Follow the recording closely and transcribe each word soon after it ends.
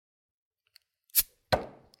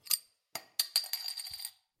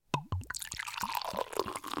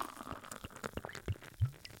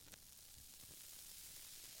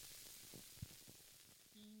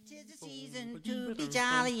It's a season to be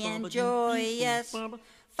jolly and joyous. Fa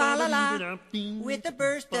la la, with a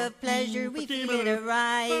burst of pleasure we feel it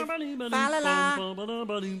arrive. Fa la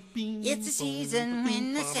la, it's a season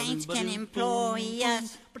when the saints can employ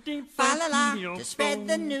us. Fa la la, to spread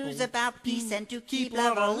the news about peace and to keep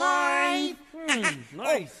love alive.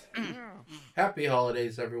 Nice. Happy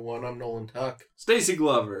holidays, everyone. I'm Nolan Tuck. Stacy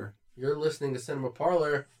Glover. You're listening to Cinema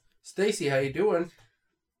Parlor. Stacy, how you doing?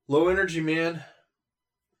 Low energy, man.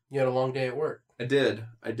 You had a long day at work. I did.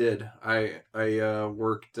 I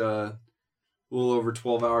worked a little over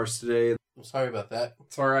 12 hours today. I'm sorry about that.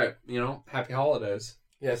 It's all right. Happy holidays.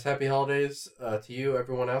 Yes, happy holidays to you,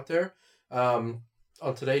 everyone out there. On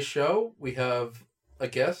today's show, we have a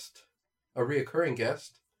guest, a reoccurring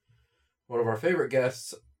guest. One of our favorite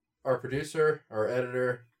guests, our producer, our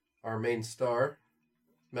editor, our main star,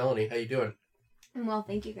 Melanie. How you doing? Well,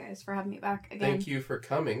 thank you guys for having me back again. Thank you for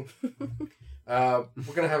coming. We're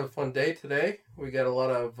going to have a fun day today. We got a lot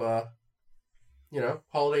of,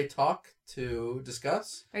 holiday talk to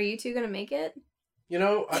discuss. Are you two going to make it?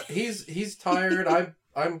 He's tired.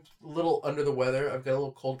 I'm a little under the weather. I've got a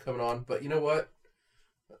little cold coming on. But you know what?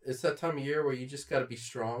 It's that time of year where you just got to be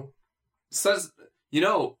strong.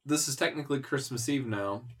 This is technically Christmas Eve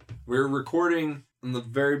now. We're recording in the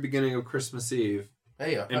very beginning of Christmas Eve.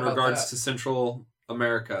 Hey, in regards to Central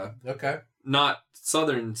America. Okay. Not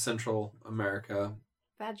Southern Central America.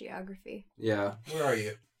 Bad geography. Yeah. Where are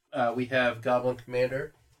you? We have Goblin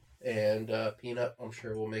Commander and Peanut. I'm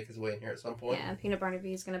sure will make his way in here at some point. Yeah, Peanut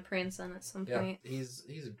Barnaby is going to prance in at some point. He's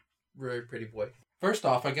a really pretty boy. First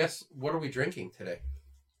off, I guess, what are we drinking today?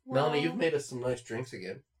 Well, Melanie, you've made us some nice drinks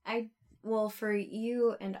again. For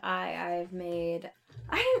you and I didn't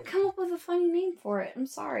come up with a funny name for it. I'm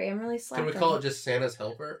sorry. I'm really slacking. Can we call it just Santa's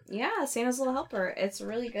Helper? Yeah, Santa's Little Helper. It's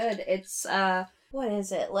really good. It's, what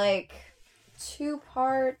is it? Like 2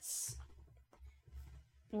 parts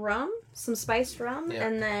rum, some spiced rum,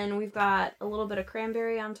 and then we've got a little bit of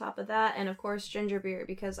cranberry on top of that, and of course ginger beer,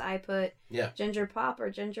 because I put ginger pop or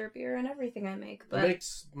ginger beer in everything I make. But it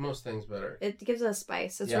makes most things better. It gives it a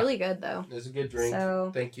spice. It's really good, though. It's a good drink.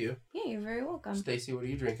 So, thank you. Yeah, you're very welcome. Stacy, what are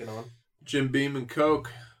you drinking on? Jim Beam and Coke.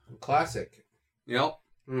 Classic. Yep.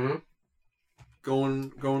 Mm-hmm.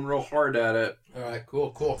 Going real hard at it. All right,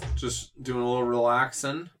 cool. Just doing a little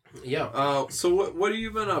relaxing. Yeah. So what have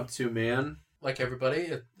you been up to, man? Like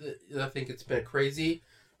everybody, I think it's been a crazy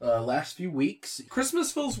last few weeks.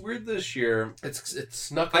 Christmas feels weird this year. It's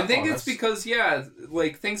snuck up I think on it's us. because,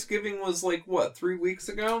 Thanksgiving was 3 weeks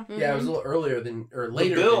ago? Mm-hmm. Yeah, it was a little earlier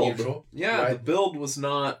later than usual. Yeah, right? The build was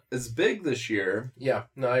not as big this year. Yeah,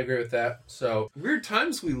 no, I agree with that. So weird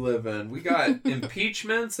times we live in. We got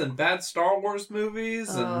impeachments and bad Star Wars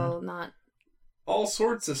movies and all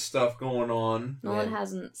sorts of stuff going on. Nolan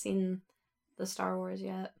hasn't seen the Star Wars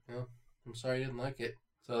yet. No, I'm sorry you didn't like it.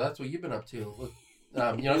 So that's what you've been up to. Look, you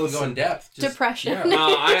don't have to go in depth. Just, depression. Yeah.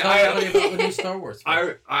 I tell me about the new Star Wars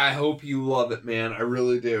film. I hope you love it, man. I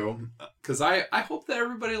really do. Because I hope that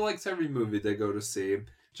everybody likes every movie they go to see.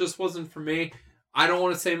 Just wasn't for me. I don't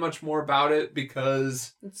want to say much more about it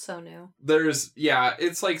because it's so new. It's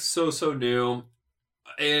so new.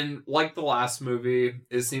 And like the last movie,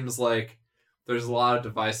 it seems like there's a lot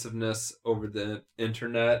of divisiveness over the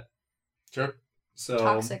internet. Sure. So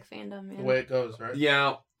toxic fandom, man. The way it goes, right?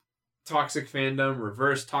 Yeah. Toxic fandom,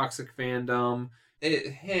 reverse toxic fandom.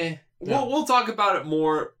 We'll talk about it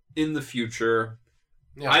more in the future.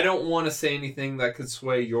 Yeah. I don't want to say anything that could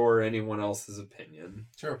sway your or anyone else's opinion.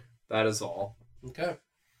 Sure. That is all. Okay.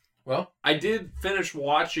 Well, I did finish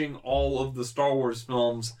watching all of the Star Wars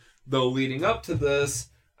films, though, leading up to this,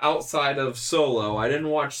 outside of Solo. I didn't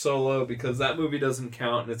watch Solo because that movie doesn't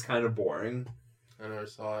count and it's kind of boring. I never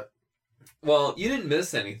saw it. Well, you didn't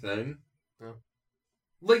miss anything. No.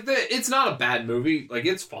 It's not a bad movie.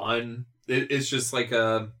 It's fun. It's just like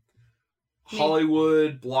a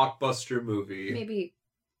Hollywood blockbuster movie. Maybe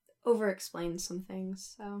over-explain some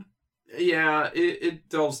things, so... Yeah, it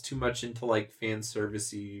delves too much into, fan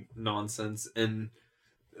servicey nonsense and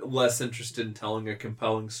less interested in telling a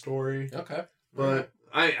compelling story. Okay. But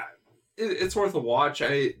it's worth a watch.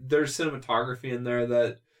 There's cinematography in there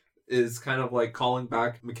that is kind of calling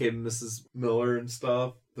back McCabe and Mrs. Miller and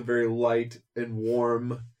stuff. The very light and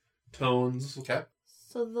warm tones. Okay.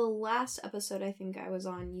 So the last episode I think I was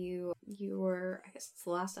on, you were, I guess it's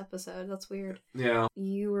the last episode. That's weird. Yeah.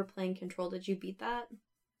 You were playing Control. Did you beat that?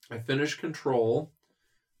 I finished Control.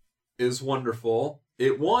 It is wonderful.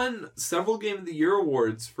 It won several Game of the Year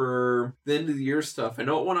awards for the end of the year stuff. I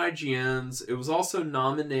know it won IGN's. It was also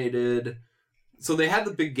nominated. So they had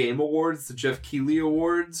the big game awards, the Jeff Keighley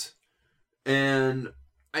Awards. And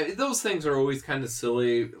those things are always kind of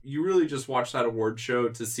silly. You really just watch that award show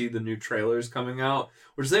to see the new trailers coming out,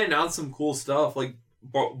 which they announced some cool stuff. Like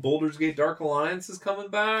Baldur's Gate Dark Alliance is coming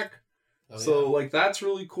back. Oh, so, like, that's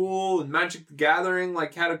really cool. And Magic the Gathering,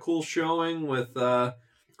 like, had a cool showing with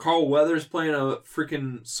Carl Weathers playing a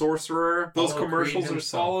freaking sorcerer. Those commercials are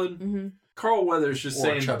solid. Mm-hmm. Carl Weathers just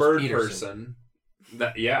saying Chubbs bird Peterson.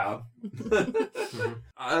 Person.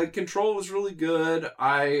 Control was really good.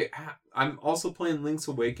 I'm also playing Link's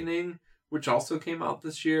Awakening, which also came out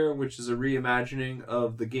this year, which is a reimagining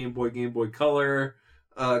of the Game Boy Color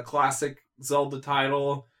classic Zelda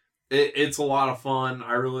title. It's a lot of fun.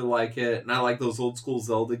 I really like it, and I like those old school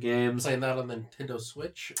Zelda games. Playing that on the Nintendo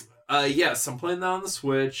Switch? Yes, I'm playing that on the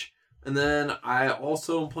Switch. And then I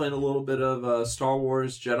also am playing a little bit of Star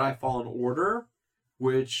Wars Jedi Fallen Order,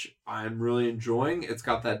 which I'm really enjoying. It's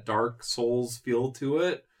got that Dark Souls feel to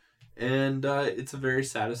it, and it's a very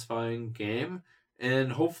satisfying game.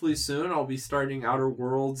 And hopefully soon I'll be starting Outer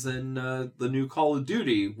Worlds and the new Call of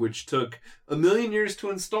Duty, which took 1,000,000 years to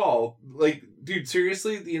install. Like, dude,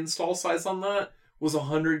 seriously, the install size on that was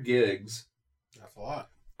 100 gigs. That's a lot.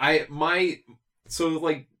 So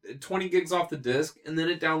like 20 gigs off the disc, and then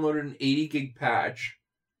it downloaded an 80 gig patch.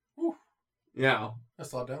 Whew. Yeah.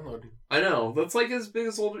 That's a lot downloading. I know. That's like as big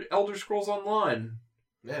as Elder Scrolls Online.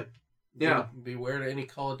 Man. Yeah. Beware to any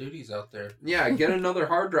Call of Duties out there. Yeah, get another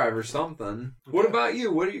hard drive or something. Okay. What about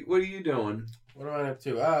you? What are you doing? What am I up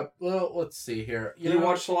to? Well, let's see here. You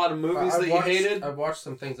watched a lot of movies that you hated? I've watched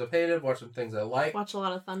some things I've hated, watched some things I like. Watched a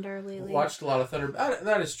lot of Thunder lately. Watched a lot of Thunder.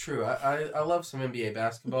 That is true. I love some NBA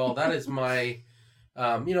basketball. That is my...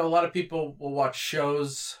 a lot of people will watch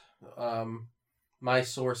shows. My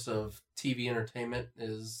source of TV entertainment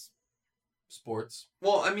is sports.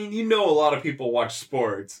 Well, I mean, a lot of people watch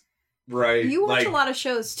sports, right? You watch a lot of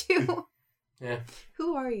shows, too. Yeah.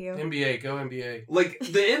 Who are you? NBA. Go NBA. Like,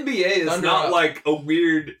 the NBA is not like a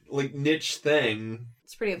weird, like, niche thing.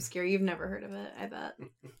 It's pretty obscure. You've never heard of it, I bet.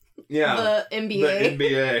 Yeah. The NBA. The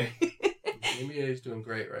NBA. The NBA is doing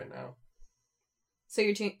great right now. So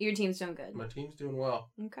your team's doing good? My team's doing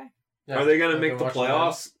well. Okay. Yeah, are they going to make the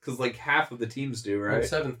playoffs? Because, like, half of the teams do, right?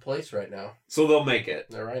 They're in 7th place right now. So they'll make it.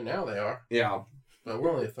 Right now they are. Yeah. But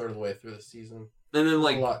we're only a third of the way through the season. And then,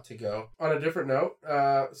 like... There's a lot to go. On a different note,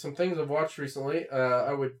 some things I've watched recently.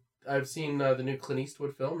 I've seen the new Clint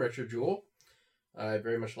Eastwood film, Richard Jewell. I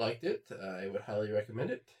very much liked it. I would highly recommend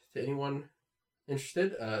it to anyone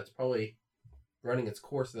interested. It's probably running its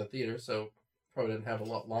course in the theater, so probably doesn't have a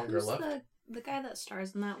lot longer left. The guy that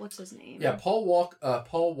stars in that, what's his name? Yeah, Paul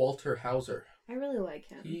Walter Hauser. I really like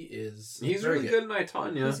him. He's really good in I,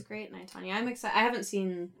 Tonya. He's great in I, Tonya. I'm excited. I haven't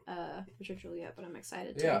seen Richard Jewell yet, but I'm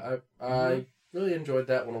excited to. Yeah, I really enjoyed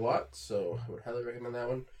that one a lot, so I would highly recommend that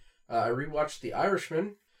one. I rewatched The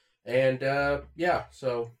Irishman, and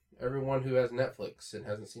so everyone who has Netflix and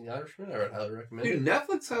hasn't seen The Irishman, I would highly recommend it. Dude,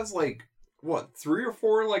 Netflix has 3 or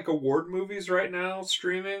 4 award movies right now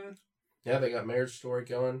streaming? Yeah, they got Marriage Story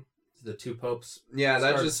going. The Two Popes. Yeah,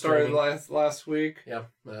 that just started last week. Yeah.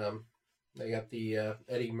 They got the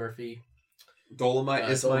Eddie Murphy Dolomite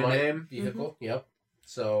is My Name vehicle. Mm-hmm. Yep.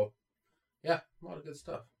 So, yeah, a lot of good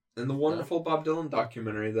stuff. And the wonderful Bob Dylan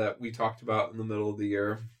documentary that we talked about in the middle of the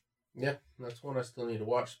year. Yeah, that's one I still need to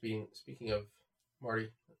watch. Speaking of Marty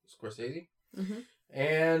Scorsese. Mm-hmm.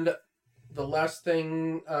 And the last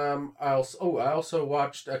thing, I also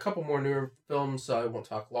watched a couple more newer films. So I won't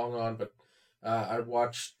talk long on, but I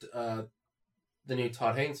watched the new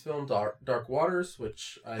Todd Haynes film, Dark Waters,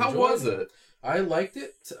 which I enjoyed. How was it? I liked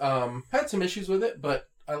it. Had some issues with it, but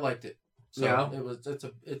I liked it. So yeah.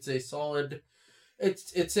 It's a solid.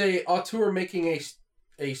 It's a auteur making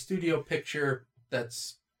a studio picture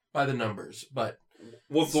that's by the numbers, but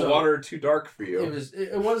was the water too dark for you?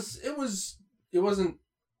 It wasn't.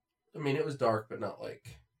 I mean, it was dark, but not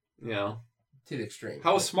like to the extreme.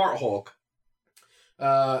 How was Smart Hulk?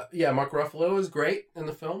 Mark Ruffalo is great in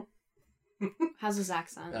the film. How's his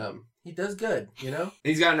accent? He does good,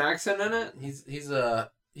 He's got an accent in it? He's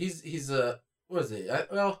what is he?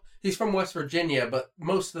 He's from West Virginia, but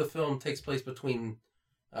most of the film takes place between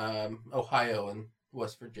Ohio and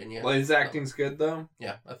West Virginia. Well, his acting's good, though?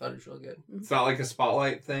 Yeah, I thought he was really good. It's not like a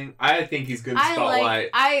Spotlight thing? I think he's good in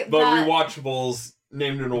Spotlight. Rewatchables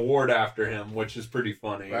named an award after him, which is pretty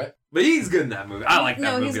funny. Right? But he's good in that movie. I like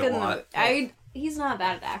that movie a lot. He's not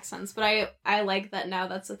bad at accents, but I like that now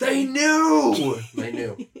that's a thing. They knew! They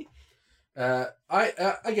knew. I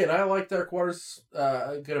like Dark Waters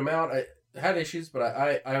a good amount. I had issues, but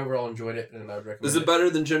I overall enjoyed it, and I would recommend it. Is it better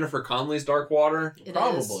than Jennifer Connelly's Dark Water? It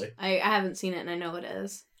Probably. Is. I haven't seen it, and I know it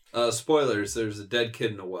is. Spoilers, there's a dead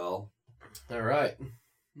kid in a well. All right.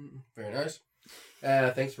 Very nice.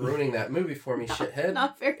 Thanks for ruining that movie for me, shithead.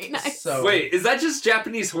 Not very nice. So, wait, is that just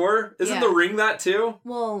Japanese horror? Isn't Yeah. The Ring that too?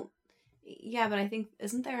 Well, yeah, but I think,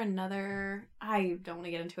 isn't there another... I don't want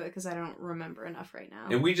to get into it because I don't remember enough right now.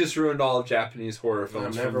 And we just ruined all of Japanese horror I'm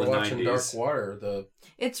films never from the watching 90s. Dark Water.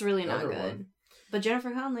 It's really not other good. one. But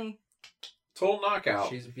Jennifer Connelly. Total knockout.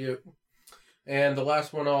 She's a beaut. And the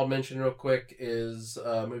last one I'll mention real quick is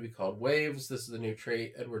a movie called Waves. This is the new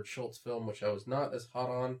Trey Edward Schultz film, which I was not as hot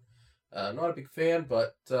on. Not a big fan,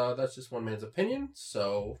 but that's just one man's opinion.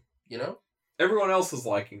 So, you know. Everyone else is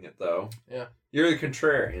liking it, though. Yeah. You're the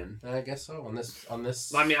contrarian. I guess so. On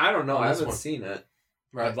this. I mean, I don't know. On I this haven't one. seen it.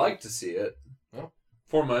 Right. I'd like to see it. Well.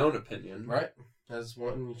 For my own opinion. Right. As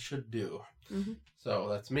one should do. Mm-hmm. So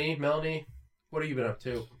that's me, Melanie. What have you been up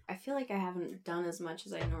to? I feel like I haven't done as much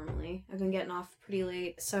as I normally. I've been getting off pretty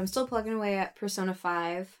late. So I'm still plugging away at Persona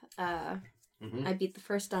 5. I beat the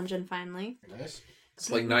first dungeon finally. Nice. It's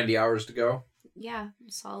like 90 hours to go. Yeah,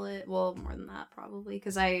 solid. Well, more than that probably.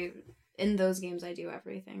 Because in those games I do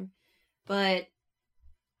everything. But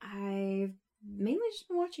I've mainly just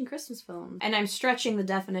been watching Christmas films. And I'm stretching the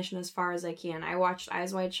definition as far as I can. I watched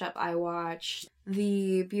Eyes Wide Shut. I watched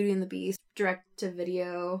the Beauty and the Beast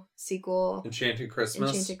direct-to-video sequel. Enchanted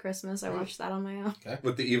Christmas. Enchanted Christmas. I watched that on my own. Okay.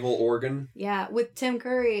 With the evil organ. Yeah, with Tim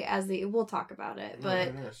Curry as we'll talk about it.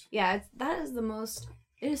 But Nice. yeah, it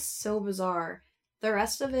is so bizarre. The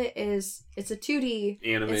rest of it it's a 2D.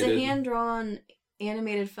 Animated. It's a hand-drawn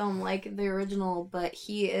animated film like the original, but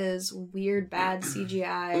he is weird, bad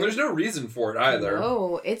CGI. And there's no reason for it either.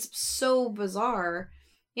 No, it's so bizarre.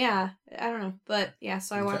 Yeah, I don't know, but yeah.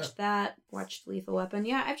 So I watched that. Watched Lethal Weapon.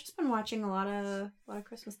 Yeah, I've just been watching a lot of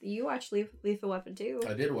Christmas. You watched Lethal Weapon too.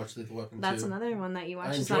 I did watch Lethal Weapon That's too. another one that you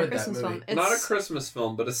watched. I It's not a enjoyed that Christmas movie. film. It's Not a Christmas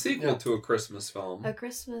film, but a sequel to a Christmas film. a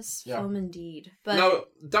Christmas Yeah. film indeed. But Now,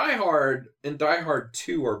 Die Hard and Die Hard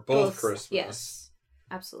 2 are both Christmas. Yes,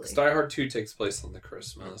 absolutely. 'Cause Die Hard 2 takes place on the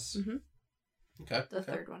Christmas. Mm-hmm. Okay. The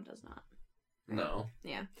third one does not. No.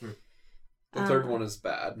 Yeah. The third one is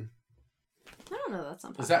bad. I don't know. That's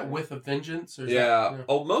not. Is that With a Vengeance? Or is Yeah. That,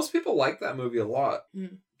 Oh, most people like that movie a lot.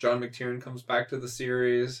 Mm. John McTiernan comes back to the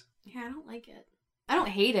series. Yeah, I don't like it. I don't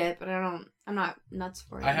hate it, but I'm not nuts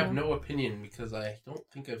for it. I have you know? no opinion because I don't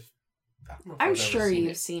think I don't know if I'm I've ever sure seen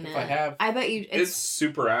you've it. seen If it. I have. I bet you. It's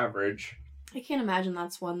super average. I can't imagine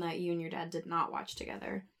that's one that you and your dad did not watch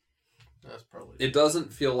together. That's probably. It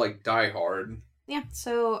doesn't feel like Die Hard. Yeah.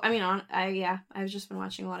 So I mean, I've just been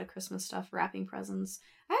watching a lot of Christmas stuff, wrapping presents.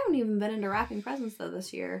 I haven't even been into wrapping presents though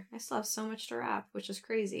this year. I still have so much to wrap, which is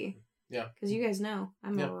crazy. Yeah. Because you guys know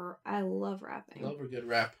I love wrapping. Love a good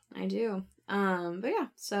rap. I do. But yeah,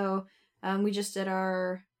 so we just did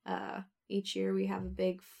our each year we have a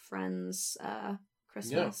big friends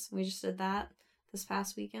Christmas. We just did that this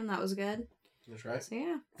past weekend. That was good. That's right. So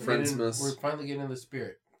yeah. Friendsmas. We're finally getting in the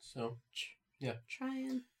spirit. So yeah.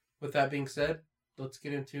 Trying. With that being said, let's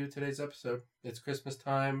get into today's episode. It's Christmas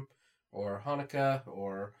time, or Hanukkah,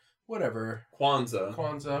 or whatever.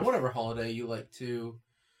 Kwanzaa, whatever holiday you like to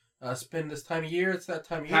spend this time of year. It's that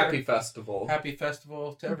time of year. Happy Festival. Happy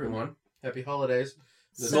festival to everyone. Happy holidays.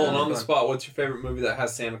 This is Nolan, gonna on be the fun. spot, what's your favorite movie that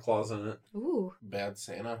has Santa Claus in it? Ooh. Bad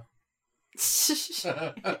Santa.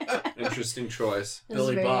 Interesting choice. This is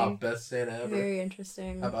Billy very- Bob, best Santa ever. Very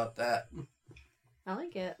interesting. How about that? I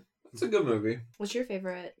like it. It's a good movie. What's your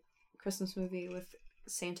favorite Christmas movie with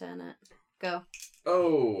Santa in it? Go.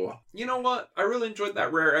 Oh, you know what? I really enjoyed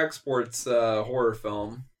that Rare Exports horror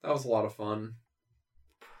film. That was a lot of fun.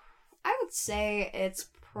 I would say it's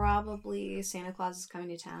probably Santa Claus is Coming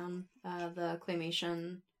to Town, the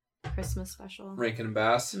claymation Christmas special. Rankin and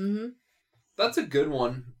Bass. Mm-hmm. That's a good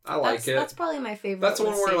one. I like it. That's probably my favorite. That's the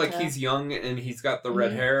one with where like Santa. he's young and he's got the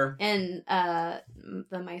red Mhm. hair. And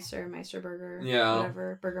the Meister Burger. Yeah.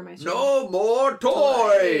 Whatever. Burgermeister. No more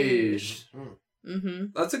toys. Mm-hmm.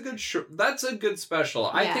 That's a good that's a good special.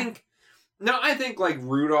 Yeah. I think like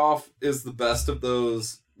Rudolph is the best of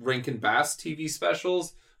those Rankin Bass TV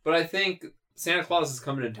specials, but I think Santa Claus is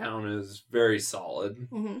Coming to Town is very solid.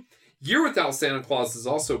 Mm-hmm. Year Without Santa Claus is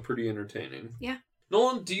also pretty entertaining. Yeah.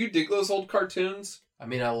 Nolan, do you dig those old cartoons? I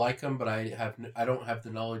mean, I like them, but I don't have the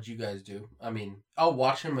knowledge you guys do. I mean, I'll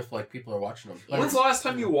watch them if like people are watching them. Yeah. When's the last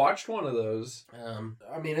time you watched one of those?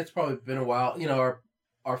 I mean, it's probably been a while. You know,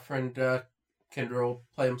 our friend Kendra will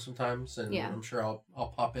play them sometimes, and Yeah. I'm sure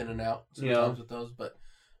I'll pop in and out sometimes with those. But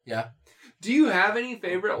yeah, Do you have any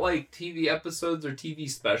favorite like TV episodes or TV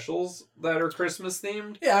specials that are Christmas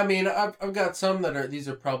themed? yeah. I mean, I've got some that are these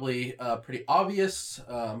are probably pretty obvious,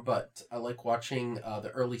 but I like watching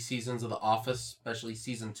the early seasons of The Office, especially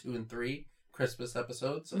season 2 and 3 Christmas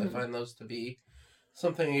episodes. I find those to be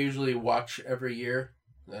something I usually watch every year.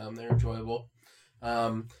 They're enjoyable.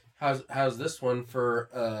 How's this one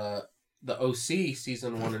for the OC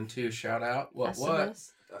season 1 and 2? Shout out. What?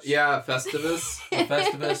 Yeah, Festivus.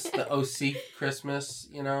 Festivus, the OC Christmas,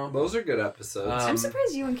 Those are good episodes. I'm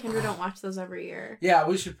surprised you and Kendra don't watch those every year. Yeah,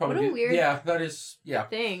 we should probably What a weird that is,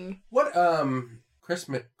 thing. What,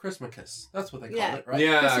 Christmacus. That's what they call it, right?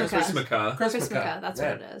 Yeah, Christmacus. Christmacus. That's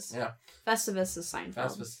what it is. Yeah. Festivus is Seinfeld.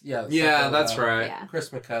 Festivus, yeah. Yeah, that's right. Yeah.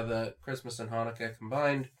 Christmacus, the Christmas and Hanukkah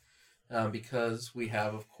combined, because we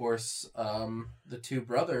have, of course, the two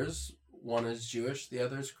brothers. One is Jewish, the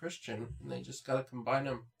other is Christian, and they just gotta combine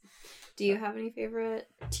them. Do you have any favorite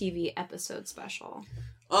TV episode special?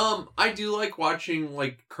 I do like watching,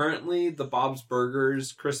 currently the Bob's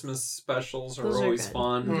Burgers Christmas specials are always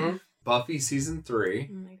fun. Mm-hmm. Buffy season 3.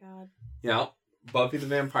 Oh my god. Yeah, Buffy the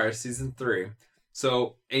Vampire season 3.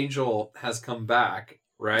 So Angel has come back,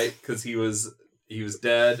 right? Because he was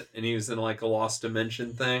dead and he was in a lost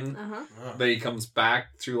dimension thing. Uh-huh. Oh. But he comes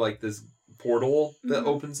back through this portal that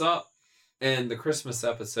opens up. And the Christmas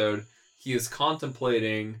episode, he is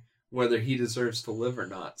contemplating whether he deserves to live or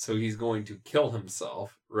not. So he's going to kill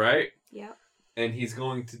himself, right? Yep. And he's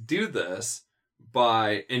going to do this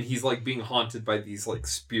and he's being haunted by these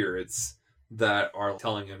spirits that are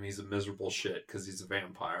telling him he's a miserable shit because he's a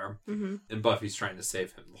vampire. Mm-hmm. And Buffy's trying to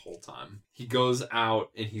save him the whole time. He goes out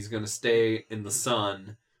and he's going to stay in the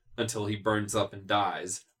sun until he burns up and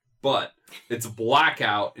dies. But it's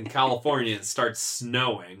blackout in California. It starts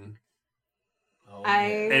snowing.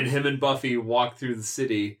 And him and Buffy walk through the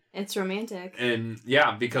city. It's romantic. And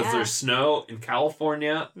because there's snow in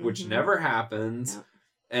California, which never happens. Yep.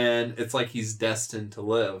 And it's he's destined to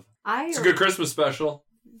live. It's a good Christmas special.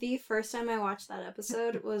 The first time I watched that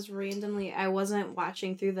episode was randomly. I wasn't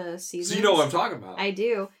watching through the seasons. So you know what I'm talking about. I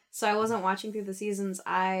do. So I wasn't watching through the seasons.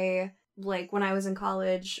 When I was in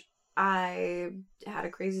college, I had a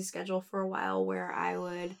crazy schedule for a while where I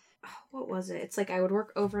would... What was it? It's I would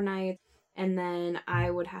work overnight. And then I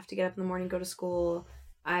would have to get up in the morning, go to school.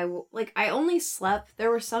 I only slept. There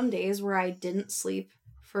were some days where I didn't sleep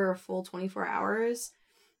for a full 24 hours.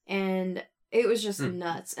 And it was just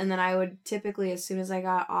nuts. And then I would typically, as soon as I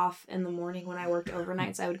got off in the morning when I worked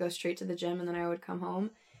overnights, I would go straight to the gym and then I would come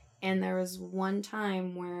home. And there was one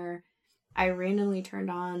time where I randomly turned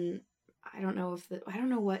on, I don't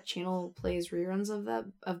know what channel plays reruns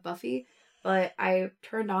of Buffy, but I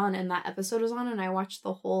turned on and that episode was on and I watched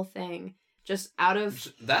the whole thing. Just out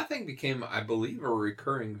of... That thing became, I believe, a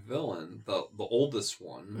recurring villain. The oldest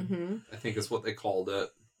one, mm-hmm. I think is what they called it.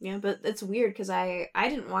 Yeah, but it's weird because I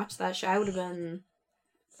didn't watch that show. I would have been...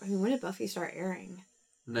 when did Buffy start airing?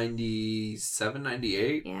 97,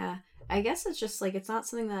 98? Yeah. I guess it's just, it's not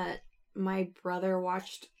something that my brother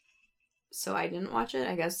watched, so I didn't watch it.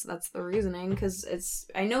 I guess that's the reasoning, because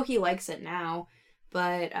I know he likes it now,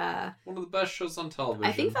 but... one of the best shows on television.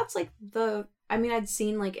 I think that's, I'd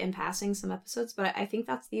seen, in passing some episodes, but I think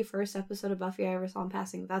that's the first episode of Buffy I ever saw in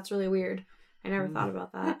passing. That's really weird. I never thought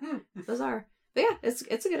about that. Bizarre. But yeah,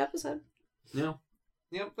 it's a good episode. Yeah.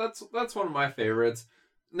 Yep, that's one of my favorites.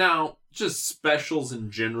 Now, just specials in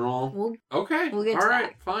general. Okay. We'll get all to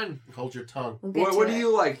right, that. fine. Hold your tongue. What do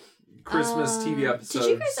you like? Christmas TV episodes?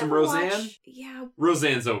 Did you guys Some ever Roseanne? watch... Yeah.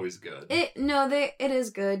 Roseanne's always good. It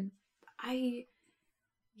is good.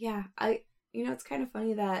 It's kind of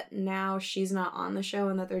funny that now she's not on the show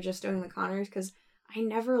and that they're just doing the Connors, because I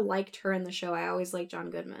never liked her in the show. I always liked John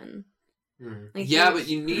Goodman. But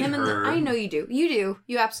you need her. I know you do. You do.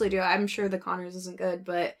 You absolutely do. I'm sure the Connors isn't good,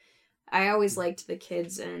 but I always liked the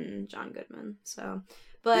kids and John Goodman. So,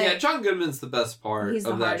 but yeah, John Goodman's the best part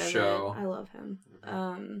of that show. I love him.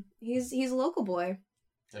 He's a local boy.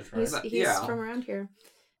 That's right. He's from around here.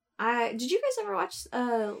 Did you guys ever watch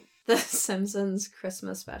the Simpsons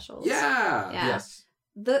Christmas specials? Yeah. Yes.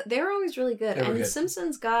 They were always really good. They were good.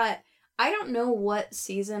 Simpsons got... I don't know what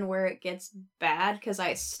season where it gets bad, because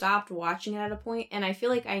I stopped watching it at a point, and I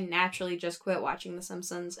feel like I naturally just quit watching The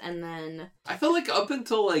Simpsons, and then... I feel like up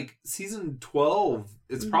until, season 12,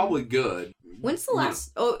 it's probably good. When's the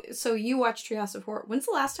last... Oh, so you watched Treehouse of Horror. When's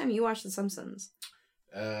the last time you watched The Simpsons?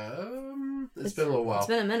 It's been a little while. It's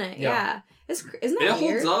been a minute, yeah. Isn't that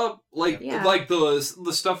weird? It holds up.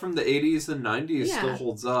 The stuff from the 80s and 90s still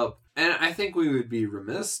holds up. And I think we would be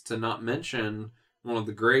remiss to not mention one of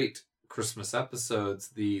the great Christmas episodes,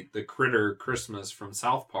 the Critter Christmas from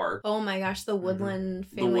South Park. Oh my gosh, the Woodland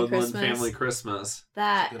Family Christmas. Family Christmas.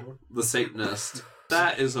 The Satanist.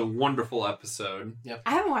 That is a wonderful episode. Yep.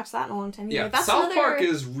 I haven't watched that in a long time either. Yeah, South Park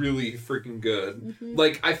is really freaking good.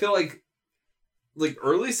 Mm-hmm. I feel like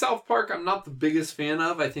early South Park, I'm not the biggest fan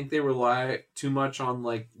of. I think they rely too much on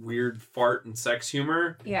weird fart and sex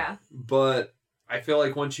humor. Yeah. But I feel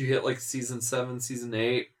like once you hit like season 7, season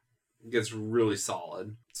 8, it gets really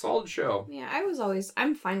solid. Solid show. Yeah,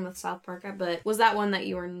 I'm fine with South Park, but was that one that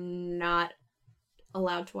you were not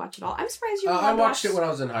allowed to watch at all? I'm surprised you were allowed I watched it when I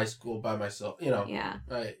was in high school by myself, Yeah.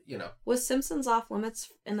 Was Simpsons off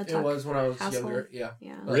limits in the Tuck It was when I was household? younger, yeah.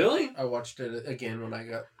 Really? I watched it again when I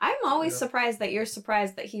got... I'm always surprised that you're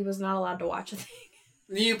surprised that he was not allowed to watch a thing.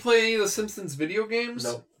 Do you play any of the Simpsons video games?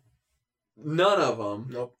 Nope. None of them.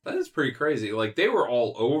 Nope. That is pretty crazy. Like, they were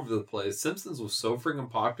all over the place. Simpsons was so freaking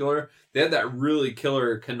popular. They had that really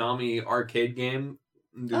killer Konami arcade game.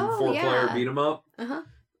 4-player beat 'em up. Uh-huh.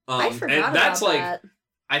 I forgot about that.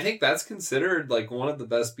 I think that's considered like one of the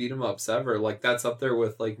best beat 'em ups ever. Like, that's up there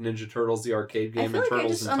with like Ninja Turtles, the arcade game, and Turtles in Time. I feel like I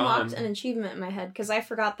just unlocked an achievement in my head because I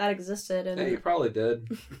forgot that existed. And... Yeah, you probably did.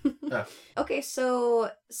 Yeah. Okay, so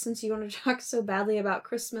since you want to talk so badly about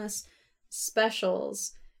Christmas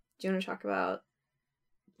specials, do you want to talk about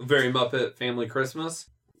Very Muppet Family Christmas?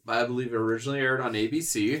 I believe it originally aired on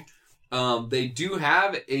ABC. They do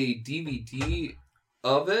have a DVD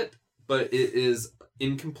of it, but it is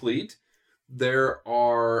incomplete. There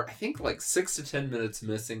are, I think, like 6 to 10 minutes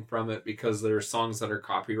missing from it because there are songs that are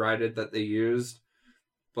copyrighted that they used.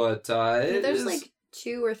 But there's like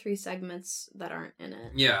 2 or 3 segments that aren't in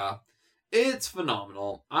it. Yeah. It's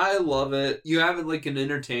phenomenal. I love it. You have like an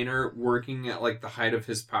entertainer working at like the height of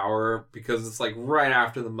his power because it's like right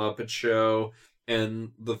after the Muppet Show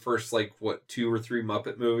and the first like 2 or 3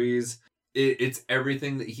 Muppet movies. It's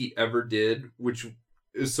everything that he ever did, which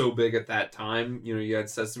is so big at that time. You know, you had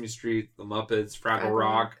Sesame Street, the Muppets, Fraggle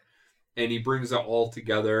Rock, and he brings it all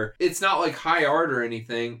together. It's not like high art or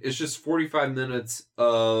anything. It's just 45 minutes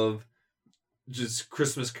of just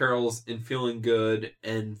Christmas carols and feeling good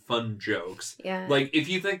and fun jokes. Yeah. Like, if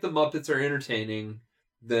you think the Muppets are entertaining,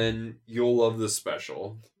 then you'll love this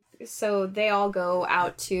special. So they all go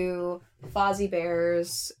out to Fozzie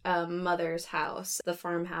Bear's mother's house, the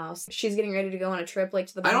farmhouse. She's getting ready to go on a trip, like,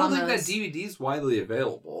 to the Bahamas. I don't think that DVD's widely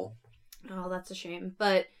available. Oh, that's a shame.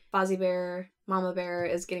 But Fozzie Bear, Mama Bear,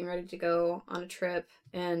 is getting ready to go on a trip,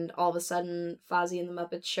 and all of a sudden, Fozzie and the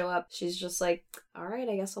Muppets show up. She's just like, all right,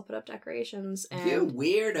 I guess I'll put up decorations. And... You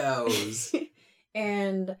weirdos!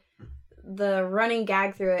 And... the running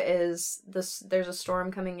gag through it is there's a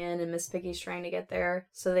storm coming in and Miss Piggy's trying to get there,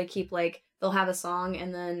 so they keep like they'll have a song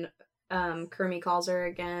and then Kermie calls her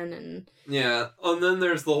again, and and then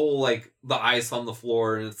there's the whole like the ice on the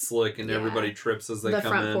floor and it's slick and everybody trips as they come in. The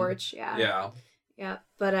front porch, yeah.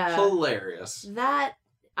 But hilarious. That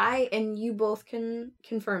and you both can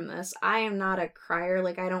confirm this. I am not a crier.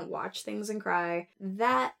 Like, I don't watch things and cry.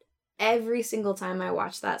 That every single time I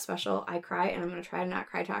watch that special, I cry, and I'm going to try to not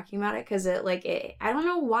cry talking about it, because I don't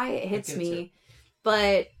know why it hits me,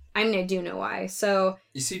 but I mean, I do know why. So,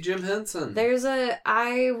 you see Jim Henson.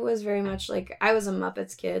 I was very much like, I was a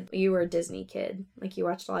Muppets kid. You were a Disney kid. Like, you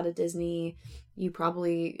watched a lot of Disney. You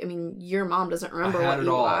probably, I mean, your mom doesn't remember what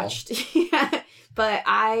you watched. Yeah. But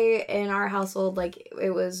in our household, like, it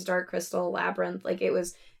was Dark Crystal, Labyrinth, like, it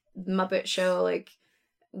was Muppet Show, like,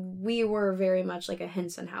 we were very much like a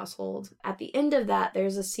Henson household. At the end of that,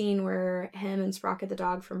 there's a scene where him and Sprocket the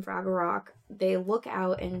dog from Fraggle Rock, they look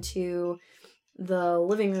out into the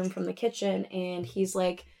living room from the kitchen, and he's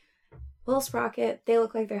like, well, Sprocket, they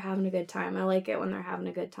look like they're having a good time. I like it when they're having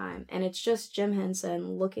a good time. And it's just Jim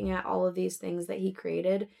Henson looking at all of these things that he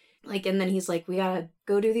created. Like, and then he's like, we gotta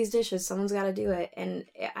go do these dishes. Someone's gotta do it. And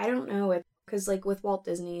I don't know, because like with Walt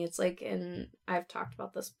Disney, it's like, and I've talked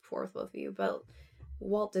about this before with both of you, but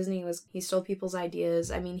Walt Disney he stole people's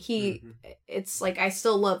ideas. I mean, it's like, I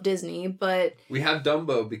still love Disney, but... We have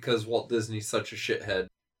Dumbo because Walt Disney's such a shithead.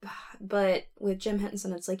 But with Jim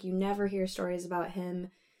Henson, it's like, you never hear stories about him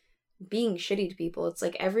being shitty to people. It's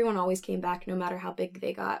like, everyone always came back, no matter how big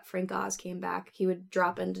they got. Frank Oz came back. He would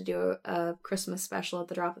drop in to do a Christmas special at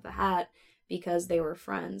the drop of a hat because they were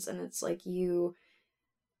friends. And it's like,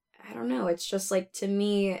 I don't know, it's just like, to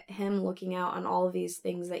me, him looking out on all of these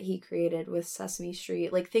things that he created with Sesame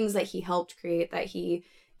Street, like things that he helped create, that he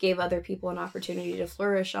gave other people an opportunity to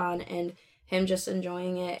flourish on, and him just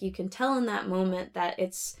enjoying it. You can tell in that moment that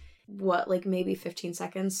it's, like maybe 15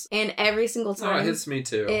 seconds. And every single time... it hits me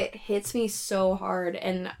too. It hits me so hard,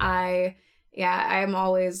 and I'm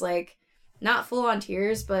always like, not full on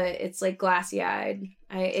tears, but it's like glassy-eyed.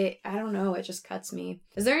 I don't know, it just cuts me.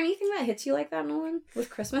 Is there anything that hits you like that, Nolan, with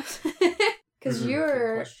Christmas? Because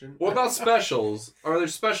you're... What about specials? Are there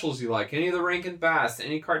specials you like? Any of the Rankin Bass?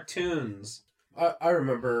 Any cartoons? I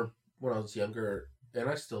remember when I was younger, and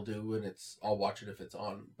I still do, and I'll watch it if it's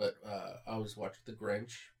on, but I always watched The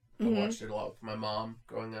Grinch. I watched it a lot with my mom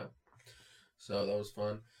growing up. So that was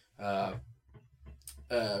fun.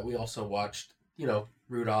 We also watched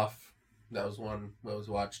Rudolph. That was one that was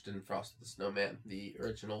watched in Frosty the Snowman, the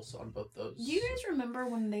originals on both those. Do you guys remember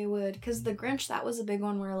when they would, because The Grinch, that was a big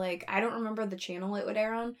one where, like, I don't remember the channel it would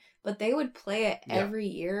air on, but they would play it every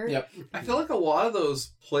year. Yep. I feel like a lot of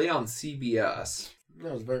those play on CBS.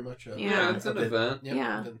 That was very much it's an event.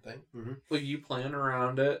 Yeah. Event thing. Mm-hmm. Like, you plan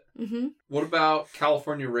around it. Mm-hmm. What about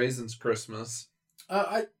California Raisins Christmas?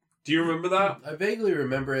 Do you remember that? I vaguely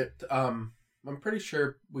remember it. I'm pretty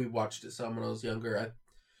sure we watched it some when I was younger.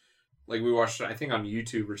 Like, we watched it, I think, on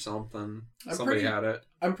YouTube or something. Somebody had it.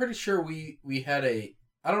 I'm pretty sure we had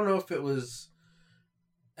I don't know if it was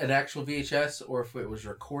an actual VHS or if it was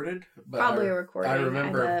recorded. But probably a recording. I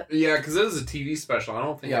remember. Yeah, because it was a TV special. I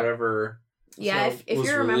don't think it ever... Yeah, so if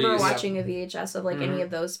you remember released. watching a VHS of, like, any of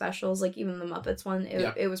those specials, like, even the Muppets one,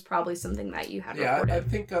 it was probably something that you had recorded. I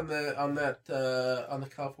think on the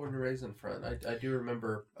California Raisin front, I do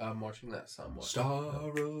remember watching that somewhat. Star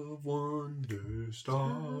of wonder,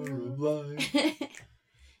 star of light.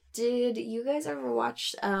 Did you guys ever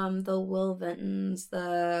watch the Will Vinton's,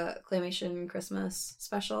 the Claymation Christmas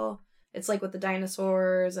special? It's, like, with the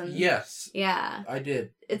dinosaurs and... Yes. Yeah. I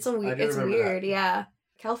did. It's weird, yeah.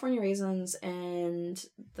 California Raisins and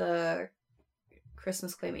the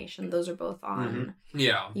Christmas Claymation, those are both on. Mm-hmm.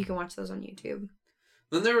 Yeah. You can watch those on YouTube.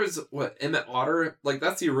 Then there was, Emmett Otter? Like,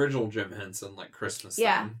 that's the original Jim Henson, like, Christmas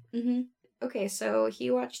thing. Mm-hmm. Okay, so he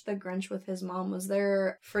watched The Grinch with his mom. Was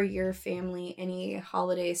there, for your family, any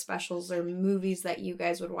holiday specials or movies that you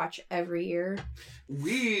guys would watch every year?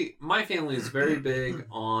 My family is very big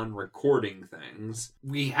on recording things.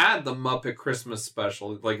 We had the Muppet Christmas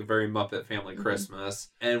special, like a very Muppet Family Christmas,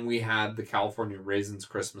 and we had the California Raisins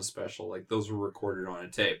Christmas special. Like, those were recorded on a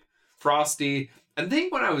tape. Frosty, I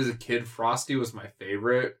think when I was a kid, Frosty was my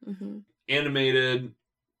favorite. Mm-hmm. Animated,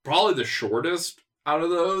 probably the shortest out of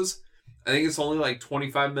those. I think it's only like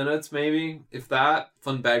 25 minutes, maybe, if that.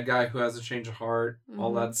 Fun bad guy who has a change of heart,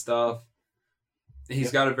 all that stuff.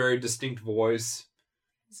 He's got a very distinct voice.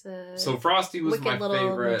 So Frosty was my little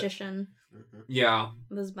favorite. Magician. Yeah.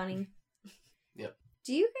 With his bunny. Yep.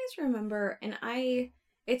 Do you guys remember, and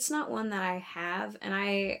it's not one that I have, and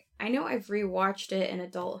I know I've rewatched it in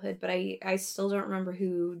adulthood, but I still don't remember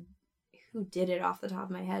who did it off the top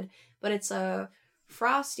of my head. But it's a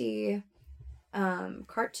Frosty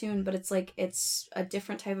cartoon, but it's a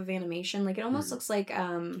different type of animation. Like, it almost looks like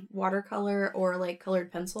watercolor or like colored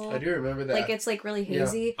pencil. I do remember that. Like, it's like really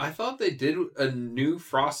hazy. Yeah. I thought they did a new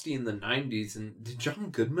Frosty in the 90s, and did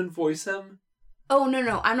John Goodman voice him? Oh,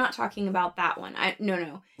 no, I'm not talking about that one.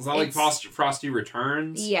 No. Is that like Frosty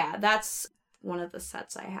Returns? Yeah, that's one of the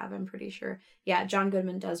sets I have, I'm pretty sure. Yeah, John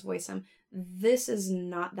Goodman does voice him. This is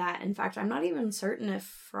not that. In fact, I'm not even certain if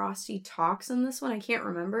Frosty talks in this one. I can't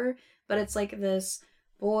remember. But it's like this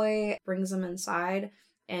boy brings him inside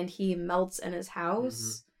and he melts in his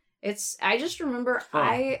house. I just remember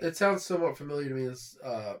It sounds somewhat familiar to me as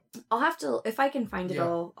I'll have to, if I can find it,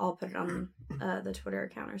 I'll put it on the Twitter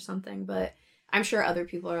account or something. But I'm sure other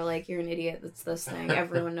people are like, you're an idiot, that's this thing.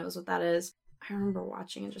 Everyone knows what that is. I remember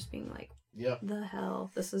watching and just being like, the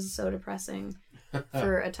hell? This is so depressing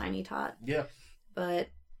for a tiny tot. Yeah. But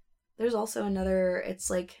there's also another, it's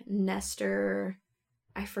like Nestor,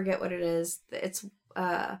 I forget what it is. It's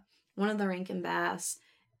one of the Rankin Bass,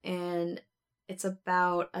 and it's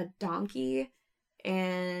about a donkey.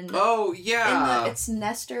 And it's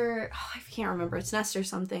Nestor. I can't remember. It's Nestor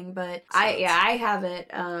something, but I have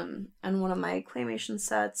it on one of my Claymation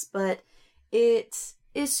sets. But it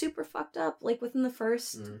is super fucked up. Like, within the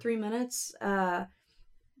first 3 minutes,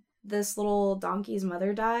 this little donkey's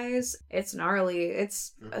mother dies. It's gnarly.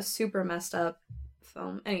 It's a super messed up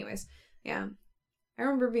film. Anyways, yeah. I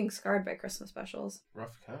remember being scarred by Christmas specials.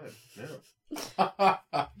 Rough time,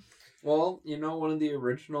 yeah. Well, one of the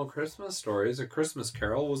original Christmas stories, A Christmas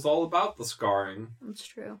Carol, was all about the scarring. That's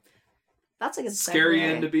true. That's a good Scary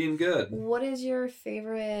segue. into being good. What is your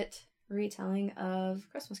favorite retelling of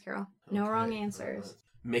Christmas Carol? No wrong answers.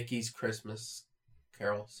 Mickey's Christmas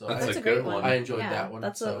Carol. So that's a good one. I enjoyed that one.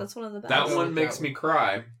 That's one of the best. That one makes me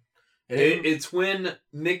cry. It's when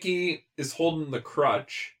Mickey is holding the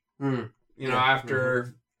crutch.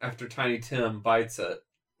 After Tiny Tim bites it.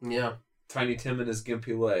 Yeah. Tiny Tim and his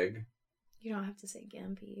gimpy leg. You don't have to say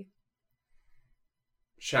gimpy.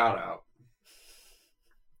 Shout out.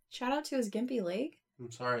 Shout out to his gimpy leg?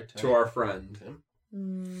 I'm sorry, Tim. To our friend.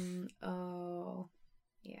 Oh.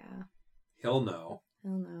 Yeah. He'll know.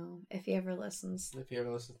 If he ever listens. But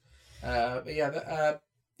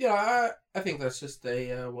yeah, I think that's just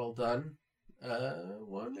a well done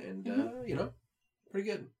one, and pretty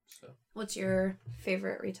good. So, what's your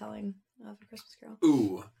favorite retelling of A Christmas Carol?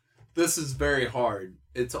 Ooh, This is very hard.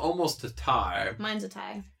 It's almost a tie. Mine's a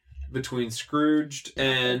tie. Between Scrooged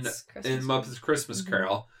and Muppets Christmas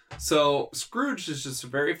Carol. So, Scrooged is just a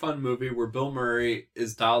very fun movie where Bill Murray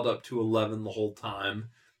is dialed up to 11 the whole time.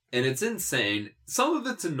 And it's insane. Some of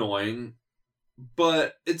it's annoying,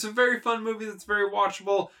 but it's a very fun movie that's very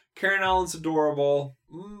watchable. Karen Allen's adorable.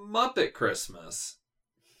 Muppet Christmas.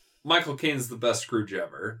 Michael Caine's the best Scrooge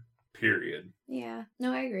ever. Period. Yeah.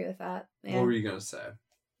 No, I agree with that. Yeah. What were you going to say?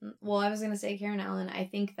 Well, I was going to say Karen Allen. I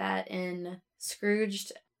think that in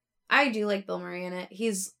Scrooged, I do like Bill Murray in it.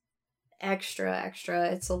 He's extra.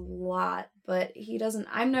 It's a lot, but he doesn't...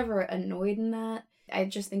 I'm never annoyed in that. I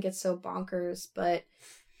just think it's so bonkers, but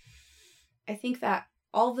I think that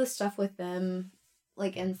all the stuff with them,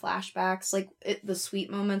 like in flashbacks, like the sweet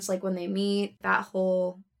moments, like when they meet, that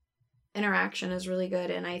whole interaction is really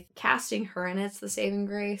good, and casting her in it's the saving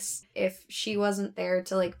grace. If she wasn't there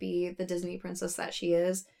to like be the Disney princess that she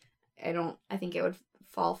is, I think it would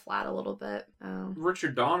fall flat a little bit.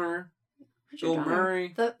 Richard Donner, Bill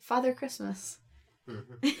Murray, the Father Christmas.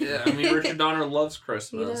 Yeah, I mean Richard Donner loves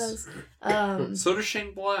Christmas. He does. So does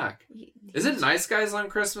Shane Black. Isn't Nice Guys on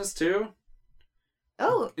Christmas too?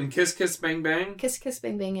 Oh, and Kiss Kiss Bang Bang. Kiss Kiss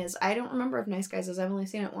Bang Bang is. I don't remember if Nice Guys is. I've only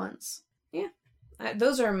seen it once. Yeah.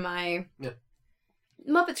 Those are my... Yeah.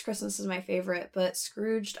 Muppets Christmas is my favorite, but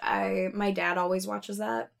Scrooged, my dad always watches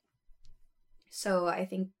that. So I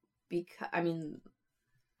think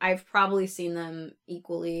I've probably seen them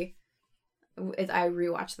equally. I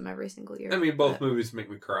rewatch them every single year. I mean, both movies make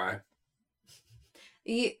me cry.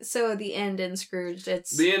 So the end in Scrooged,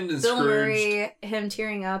 it's the end in Bill Scrooged, Murray, him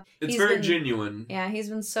tearing up. It's very genuine. Yeah, he's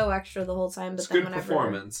been so extra the whole time. But it's then good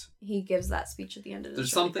performance. He gives that speech at the end of the There's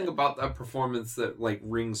show. something about that performance that like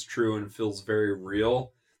rings true and feels very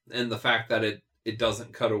real, and the fact that it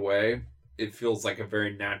doesn't cut away, it feels like a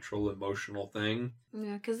very natural emotional thing.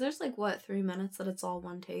 Yeah, because there's like 3 minutes that it's all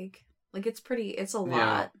one take. Like it's a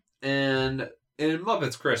lot. And in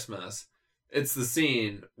Muppets Christmas, it's the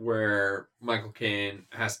scene where Michael Caine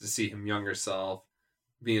has to see him younger self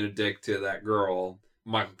being a dick to that girl.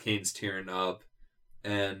 Michael Caine's tearing up,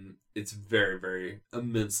 and it's very, very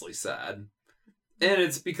immensely sad. And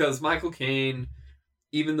it's because Michael Caine,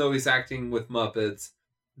 even though he's acting with Muppets,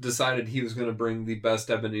 decided he was going to bring the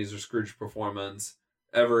best Ebenezer Scrooge performance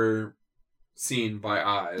ever seen by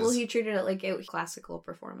eyes. Well, he treated it like a classical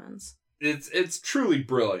performance. It's truly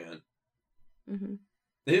brilliant. Mm-hmm.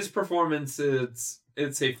 His performance, it's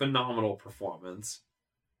a phenomenal performance.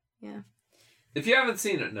 Yeah. If you haven't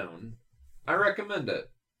seen it, Known, I recommend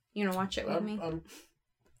it. You know, watch it with me.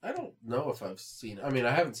 I don't know if I've seen it. I mean,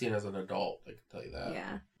 I haven't seen it as an adult, I can tell you that.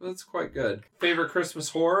 Yeah. That's quite good. Favorite Christmas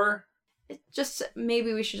horror?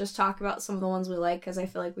 Maybe we should just talk about some of the ones we like, because I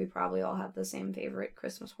feel like we probably all have the same favorite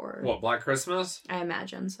Christmas horror. What, Black Christmas? I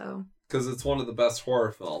imagine so. Because it's one of the best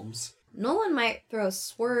horror films. Nolan might throw a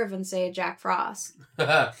swerve and say Jack Frost.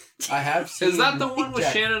 I have seen... Is that the one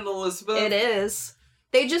with Shannon Elizabeth? It is.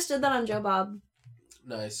 They just did that on Joe Bob.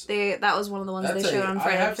 Nice. That was one of the ones they showed on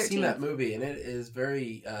Friday the 13th. I have seen that movie, and it is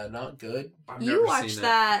very not good. You watched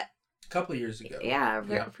that a couple of years ago. Yeah,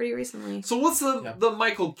 pretty recently. So what's the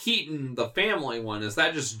Michael Keaton, the family one? Is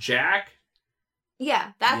that just Jack?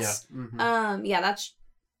 Yeah, that's... Yeah. That's...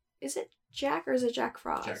 Is it Jack or is it Jack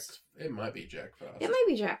Frost? It might be Jack Frost. It might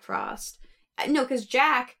be Jack Frost. No, because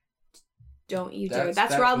Jack... Don't you dare.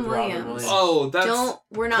 That's Robin Williams. Oh,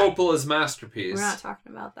 we're not... Coppola's masterpiece. We're not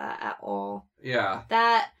talking about that at all. Yeah.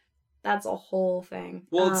 That's a whole thing.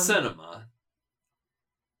 Well, it's cinema.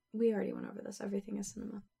 We already went over this. Everything is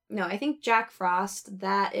cinema. No, I think Jack Frost,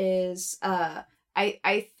 that is...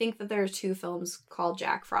 I think that there are 2 films called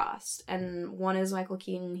Jack Frost. And one is Michael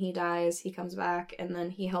Keaton. He dies. He comes back. And then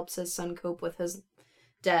he helps his son cope with his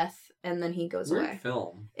death. And then he goes away. Weird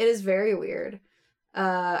film. It is very weird.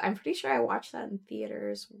 I'm pretty sure I watched that in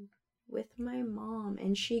theaters with my mom,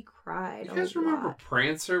 and she cried. You guys remember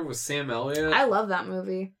Prancer with Sam Elliott? I love that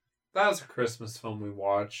movie. That was a Christmas film we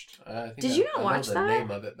watched. Did you not watch that? I know the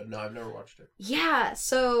name of it, but no, I've never watched it. Yeah,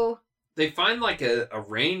 so... They find, like, a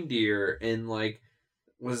reindeer, and, like,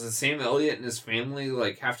 was it Sam Elliott and his family,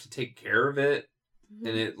 like, have to take care of it,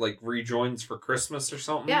 and it, like, rejoins for Christmas or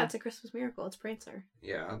something? Yeah, it's a Christmas miracle. It's Prancer.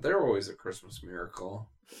 Yeah, they're always a Christmas miracle.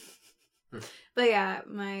 But yeah,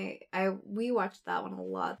 we watched that one a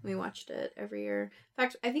lot. We watched it every year. In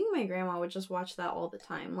fact, I think my grandma would just watch that all the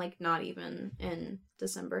time, like not even in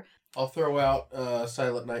December. I'll throw out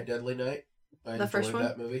Silent Night, Deadly Night. I the first one?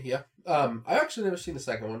 That movie, yeah. I actually never seen the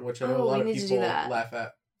second one, which I know a lot of people laugh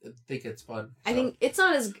at think it's fun. So. I think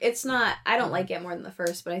it's not. I don't like it more than the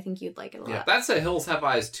first, but I think you'd like it a lot. Yeah, that's a Hills Have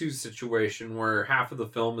Eyes 2 situation where half of the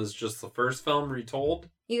film is just the first film retold.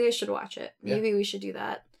 You guys should watch it. Yeah. Maybe we should do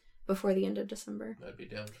that before the end of December. I'd be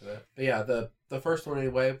down for that. But yeah, the first one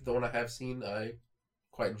anyway, the one I have seen, I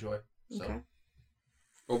quite enjoy. So. Okay.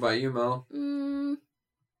 What about you, Mel?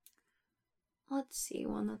 Let's see,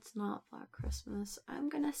 one that's not Black Christmas. I'm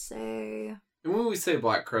gonna say... And when we say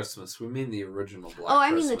Black Christmas, we mean the original Black Christmas. Oh,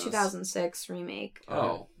 I mean the 2006 remake.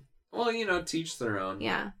 Oh. Well, teach their own.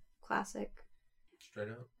 Yeah, classic.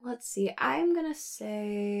 Straight up. Let's see, I'm gonna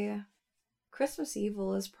say... Christmas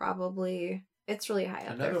Evil is probably... It's really high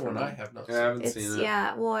up there. Another one me. I have not seen. I haven't seen it.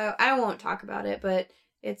 Yeah, well, I won't talk about it, but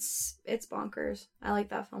it's bonkers. I like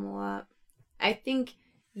that film a lot. I think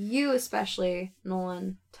you especially,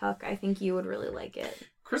 Nolan, Tuck, I think you would really like it.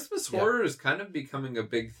 Christmas horror is kind of becoming a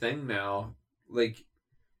big thing now. Like,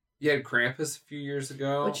 you had Krampus a few years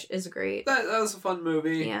ago. Which is great. That was a fun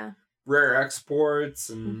movie. Yeah. Rare Exports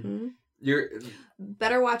and... You're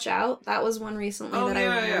Better Watch Out. That was one recently that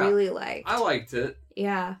I really liked. I liked it.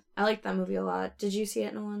 Yeah, I liked that movie a lot. Did you see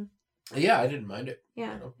it, Nolan? Yeah, I didn't mind it.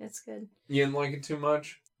 Yeah, it's good. You didn't like it too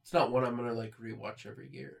much? It's not one I'm gonna like rewatch every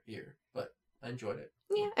year, but I enjoyed it.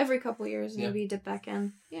 Yeah, every couple years maybe dip back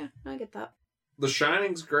in. Yeah, I get that. The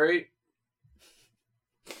Shining's great.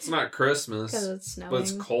 It's not Christmas because it's snowing, but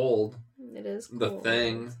it's cold. It is cold. The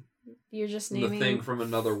Thing. You're just naming The Thing from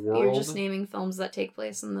Another World. You're just naming films that take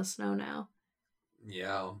place in the snow now.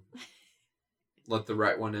 Yeah. Let the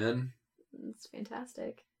Right One In. It's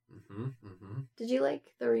fantastic. Mm-hmm. Did you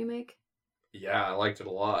like the remake? Yeah, I liked it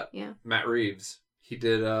a lot. Yeah. Matt Reeves. He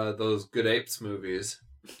did those Good Apes movies.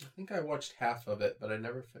 I think I watched half of it, but I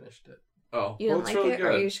never finished it. Oh, you didn't it's like really it, good.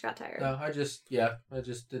 or you just got tired? No, I just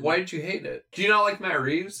didn't. Why did you hate it? Do you not like Matt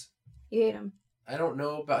Reeves? You hate him. I don't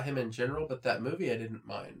know about him in general, but that movie I didn't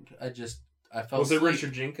mind. I felt. Was it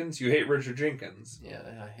Richard Jenkins? You hate Richard Jenkins? Yeah,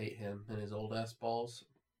 I hate him and his old ass balls.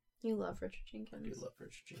 You love Richard Jenkins. I do love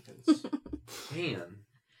Richard Jenkins. Man.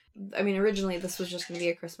 I mean, originally this was just going to be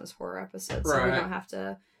a Christmas horror episode, so we don't have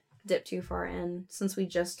to dip too far in. Since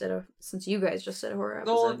you guys just did a horror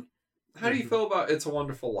episode. Nolan, how do you feel about It's a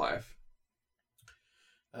Wonderful Life?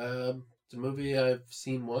 It's a movie I've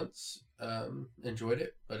seen once. Enjoyed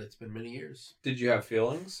it, but it's been many years. Did you have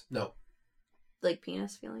feelings? No. Like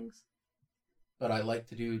penis feelings? But I like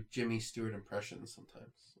to do Jimmy Stewart impressions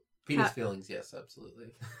sometimes. Penis feelings, yes,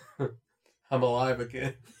 absolutely. I'm alive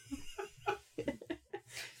again.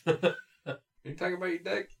 You talking about your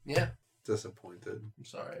dick? Yeah. Disappointed. I'm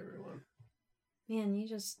sorry, everyone. Man, you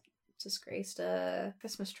just disgraced a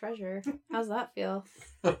Christmas treasure. How's that feel?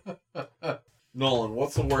 Nolan,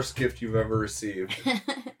 what's the worst gift you've ever received?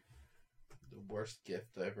 The worst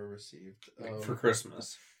gift I ever received. For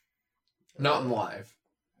Christmas. Not in live.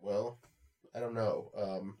 Well, I don't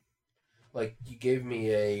know. Like, you gave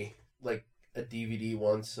me a DVD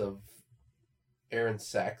once of Aaron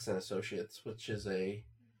Sachs and Associates, which is a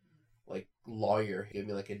lawyer. He gave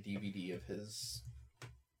me a DVD of his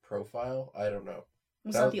profile. I don't know.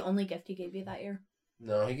 Was that the only gift he gave you that year?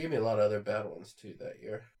 No, he gave me a lot of other bad ones too that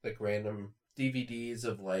year. Random DVDs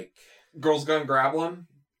of Girls Gone Grablin?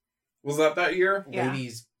 Was that year?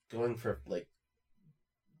 Ladies going for I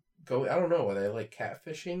don't know, were they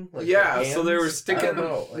catfishing? So they were sticking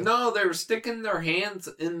they were sticking their hands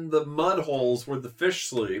in the mud holes where the fish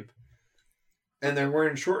sleep. And they're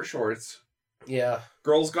wearing short shorts. Yeah.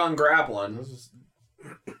 Girls Gone Grablin.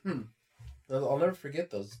 I'll never forget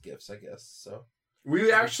those gifts, I guess. So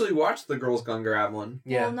we actually watched the Girls Gone Grablin.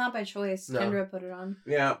 Yeah. Well, not by choice. No. Kendra put it on.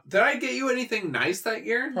 Yeah. Did I get you anything nice that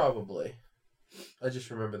year? Probably. I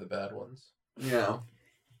just remember the bad ones. Yeah.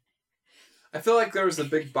 I feel like there was a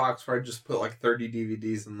big box where I just put 30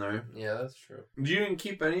 DVDs in there. Yeah, that's true. You didn't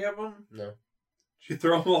keep any of them? No. Did you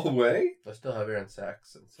throw them all away? I still have Aaron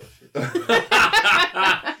Sachs and Associates.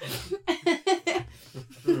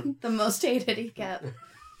 The most hated he kept.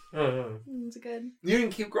 It's good. You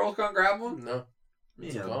didn't keep Girls Gone Grablin? No.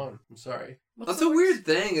 It's gone. I'm sorry. That's a weird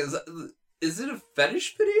thing. Is it a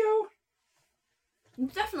fetish video?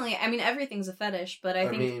 Definitely. I mean, everything's a fetish, but I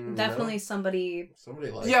think definitely somebody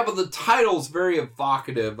likes. Yeah, but the title's very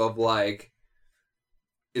evocative of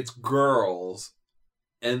it's girls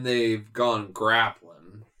and they've gone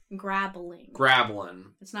grappling. Grabbling.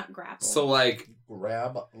 It's not grappling. So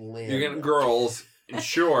Grablin. You're getting girls in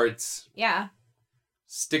shorts. Yeah.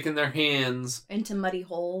 Sticking their hands into muddy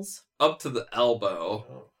holes. Up to the elbow.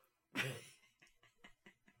 Oh. Yeah.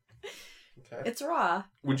 Okay. It's raw.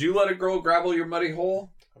 Would you let a girl grapple your muddy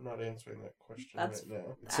hole? I'm not answering that question right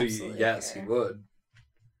now. So yes, you would.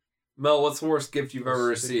 Mel, what's the worst gift you've ever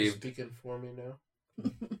received? Speaking for me now.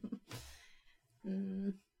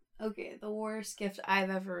 Okay, the worst gift I've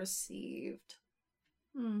ever received.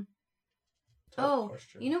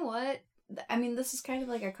 Question. You know what? I mean, this is kind of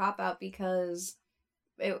like a cop-out because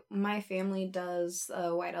my family does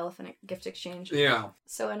a White Elephant gift exchange. Yeah.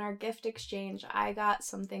 So in our gift exchange, I got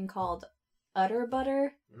something called Udder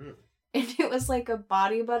Butter. And it was like a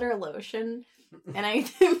body butter lotion. And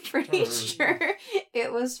I'm pretty sure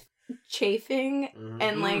it was chafing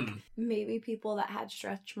and like maybe people that had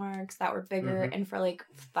stretch marks that were bigger and for like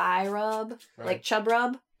thigh rub, like chub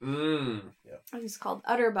rub. It's called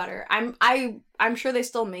Udder Butter. I'm sure they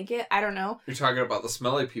still make it. I don't know. You're talking about the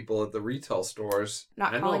smelly people at the retail stores.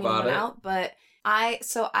 Not calling anyone out, but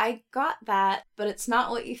I got that, but it's not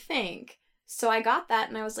what you think. So I got that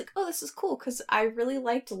and I was like, oh, this is cool because I really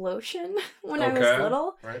liked lotion when I was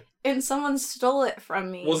little. Right. And someone stole it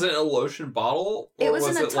from me. Was it a lotion bottle? It was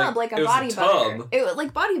in a tub, like a body butter. It was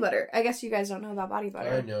like body butter. I guess you guys don't know about body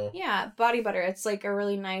butter. I know. Yeah, body butter. It's like a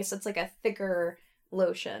really nice, it's like a thicker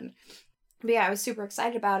lotion. But yeah, I was super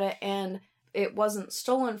excited about it and it wasn't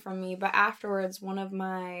stolen from me. But afterwards, one of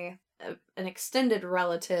my... an extended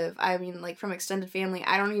relative, I mean, like, from extended family,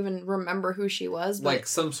 I don't even remember who she was. But like,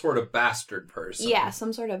 some sort of bastard person. Yeah,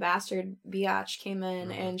 some sort of bastard biatch came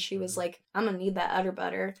in, and she was like, I'm gonna need that Udder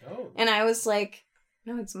Butter. And I was like,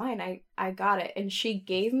 no, it's mine, I got it. And she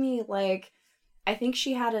gave me, like, I think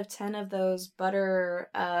she had a 10 of those butter,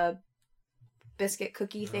 biscuit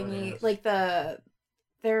cookie thingy, yes. Like they're,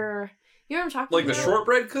 you know what I'm talking about? Like the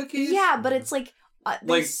shortbread cookies? Yeah, but it's like,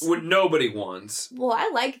 like what nobody wants. Well,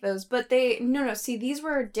 I like those, but see, these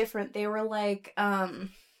were different. They were like,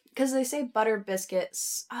 because they say butter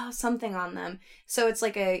biscuits, something on them. So it's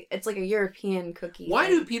like a European cookie. Why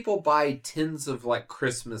do people buy tins of like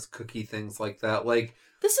Christmas cookie things like that? Like,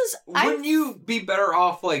 wouldn't you be better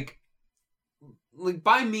off like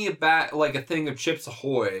buy me a thing of Chips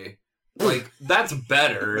Ahoy? Like, that's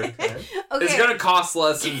better. Okay. It's gonna cost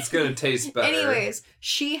less and it's gonna taste better. Anyways,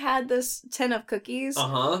 she had this tin of cookies.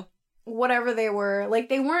 Whatever they were. Like,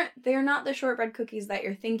 they're not the shortbread cookies that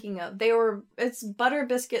you're thinking of. It's butter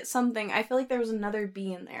biscuit something. I feel like there was another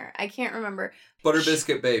B in there. I can't remember. Butter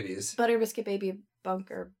biscuit babies. Butter biscuit baby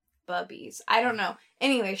bunker bubbies. I don't know.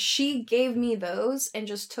 Anyway, she gave me those and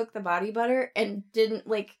just took the body butter and didn't,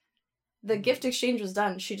 like, the gift exchange was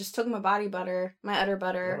done. She just took my body butter, my Udder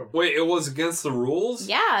Butter. Wait, it was against the rules?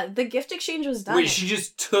 Yeah, the gift exchange was done. Wait, she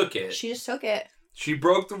just took it? She just took it. She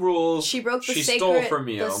broke the rules. She broke the stole from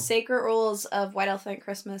you. The sacred rules of White Elephant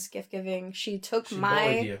Christmas gift giving. She took she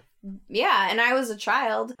bullied you. Yeah, and I was a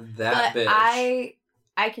child. That bitch.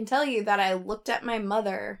 I can tell you that I looked at my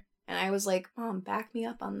mother and I was like, Mom, back me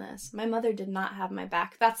up on this. My mother did not have my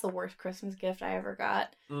back. That's the worst Christmas gift I ever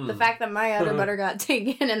got. The fact that my Udder Butter got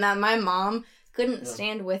taken and that my mom couldn't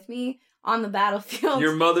stand with me on the battlefield.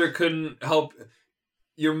 Your mother couldn't help.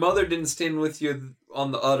 Your mother didn't stand with you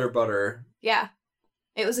on the Udder Butter. Yeah.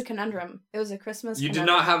 It was a conundrum. It was a Christmas conundrum.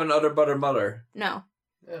 Did not have an Udder Butter mother. No.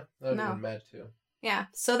 Yeah, that would have been mad too. Yeah.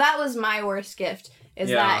 So that was my worst gift.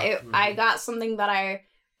 I got something that I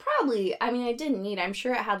didn't need. I'm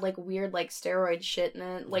sure it had like weird like steroid shit in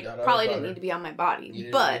it. Like probably didn't need to be on my body. You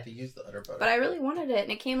didn't but need to use the Udder Butter. But I really wanted it,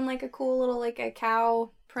 and it came in like a cool little like a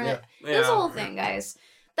cow print. Yeah. It was a whole thing, guys.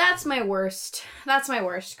 That's my worst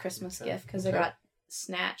Christmas gift because it got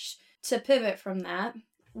snatched. To pivot from that,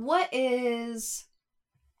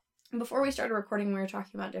 before we started recording, we were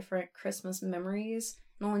talking about different Christmas memories.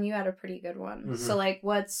 Nolan, you had a pretty good one. Mm-hmm. So like,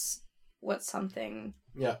 what's something?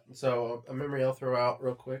 Yeah, so a memory I'll throw out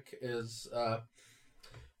real quick is a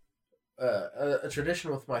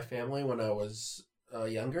tradition with my family when I was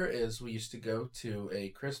younger is we used to go to a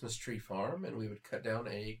Christmas tree farm and we would cut down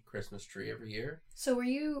a Christmas tree every year. So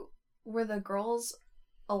were the girls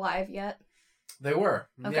alive yet? They were,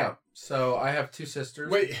 okay. Yeah. So I have two sisters.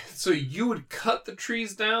 Wait, so you would cut the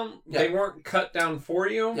trees down? Yeah. They weren't cut down for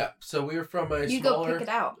you? Yeah, so we were from go pick it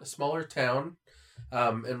out. A smaller town.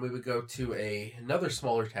 And we would go to another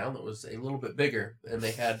smaller town that was a little bit bigger, and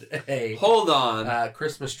they had a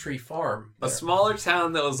Christmas tree farm there. A smaller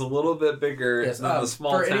town that was a little bit bigger than the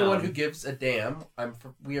small town. For anyone who gives a damn,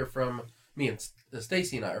 me and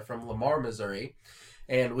Stacy and I are from Lamar, Missouri,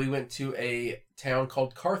 and we went to a town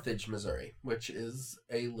called Carthage, Missouri, which is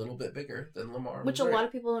a little bit bigger than Lamar, Which Missouri. A lot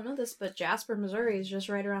of people don't know this, but Jasper, Missouri is just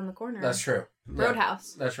right around the corner. That's true.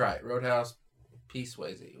 Roadhouse. Yeah, that's right. Roadhouse. Peace,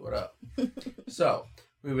 Swayze. What up? So,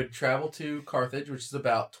 we would travel to Carthage, which is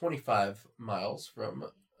about 25 miles from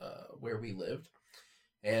where we lived.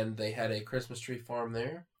 And they had a Christmas tree farm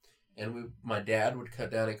there. And my dad would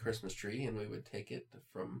cut down a Christmas tree, and we would take it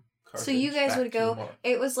from Carthage. So you guys would go,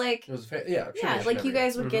 it was like... It was like you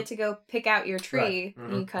guys would get to go pick out your tree,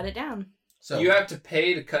 and you cut it down. So you have to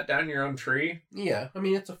pay to cut down your own tree? Yeah, I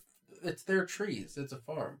mean it's their trees. It's a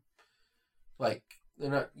farm. Like they're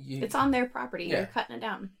not. It's on their property. Yeah. You're cutting it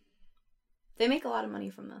down. They make a lot of money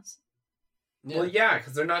from this. Yeah. Well, yeah,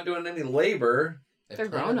 because they're not doing any labor. They're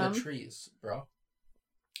growing the trees, bro.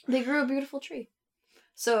 They grew a beautiful tree.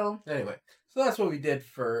 So anyway, so that's what we did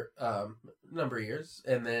for a number of years,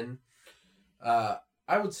 and then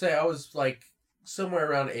I would say I was like somewhere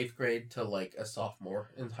around 8th grade to like a sophomore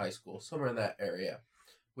in high school, somewhere in that area.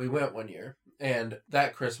 We went one year, and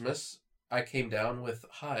that Christmas I came down with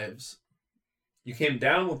hives. You came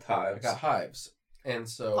down with hives? I got hives, and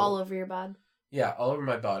so all over your body. Yeah, all over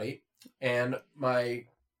my body, and my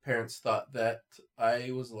parents thought that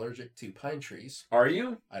I was allergic to pine trees. Are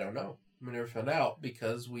you? I don't know. We never found out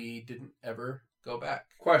because we didn't ever go back.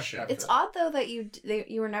 Question. It's odd though that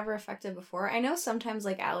you were never affected before. I know sometimes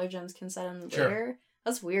like allergens can set in later. Sure.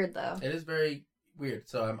 That's weird though. It is very weird.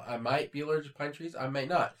 So I might be allergic to pine trees. I might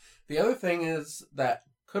not. The other thing is that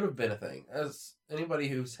could have been a thing. As anybody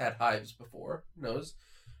who's had hives before knows,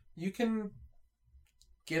 you can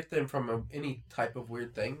get them from any type of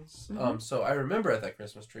weird things. Mm-hmm. So I remember at that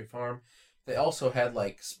Christmas tree farm, they also had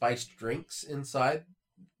like spiced drinks inside,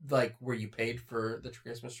 like where you paid for the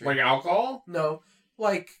Christmas tree. Like alcohol? No,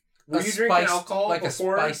 like were you drinking alcohol like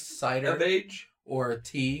before a spiced cider of age or a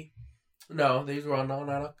tea? No, these were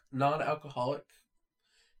non-alcoholic,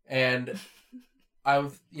 and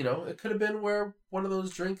it could have been where one of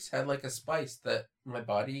those drinks had like a spice that my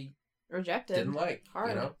body rejected, didn't like.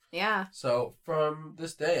 Hard. Yeah. So from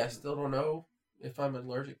this day, I still don't know if I'm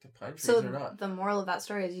allergic to pine trees or not. The moral of that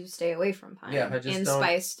story is you stay away from pine. Yeah, I just and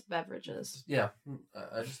spiced beverages. Yeah,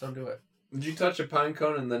 I just don't do it. Did you touch a pine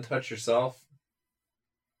cone and then touch yourself?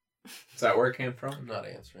 Is that where it came from? I'm not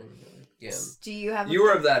answering again. Do you have? You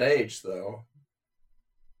were of that age, though.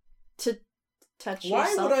 To touch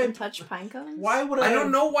yourself and touch pine cones? Why would I? I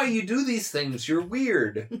don't know why you do these things. You're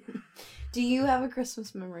weird. Do you have a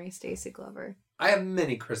Christmas memory, Stacy Glover? I have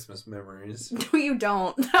many Christmas memories. No, you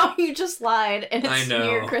don't. No, you just lied, and it's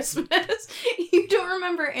near Christmas. You don't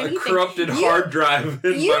remember anything. A corrupted hard drive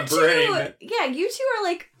in my brain. Yeah, you two are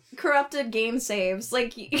like corrupted game saves.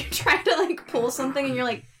 Like, you try to like pull something, and you're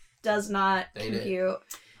like, does not compute.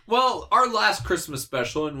 Well, our last Christmas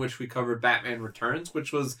special, in which we covered Batman Returns,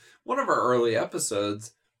 which was one of our early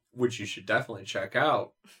episodes, which you should definitely check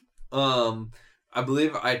out. I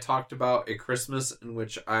believe I talked about a Christmas in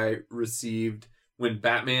which I received when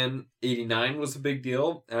Batman 89 was a big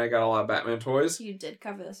deal, and I got a lot of Batman toys. You did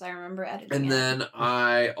cover this. I remember editing And then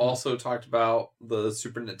I also talked about the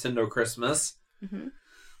Super Nintendo Christmas,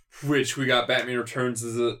 which we got Batman Returns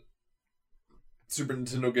as a Super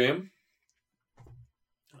Nintendo game.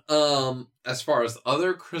 As far as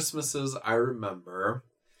other Christmases I remember,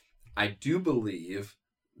 I do believe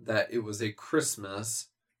that it was a Christmas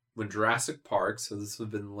when Jurassic Park, so this would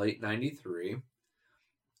have been late 93,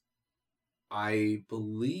 I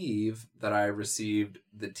believe that I received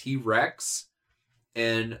the T-Rex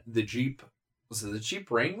and the Jeep. Was it the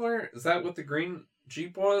Jeep Wrangler? Is that what the green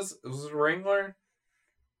Jeep was? Was it a Wrangler?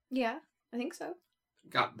 Yeah, I think so.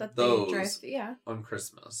 Got that those on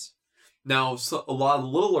Christmas. Now, so a lot of the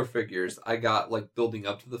littler figures I got, like, building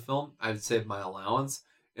up to the film, I'd save my allowance.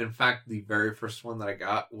 In fact, the very first one that I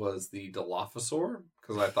got was the Dilophosaur,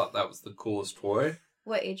 because I thought that was the coolest toy.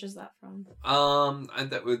 What age is that from?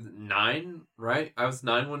 That was 9, right? I was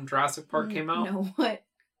 9 when Jurassic Park came out. No, what?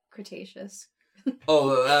 Cretaceous.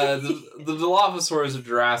 The Dilophosaur is a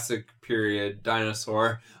Jurassic period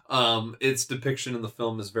dinosaur. Its depiction in the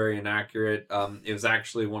film is very inaccurate. It was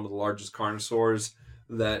actually one of the largest carnosaurs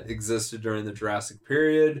that existed during the Jurassic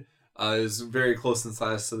period. It was very close in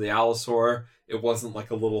size to the Allosaur. It wasn't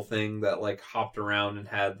like a little thing that like hopped around and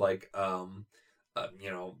had like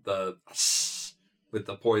the with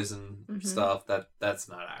the poison stuff. That's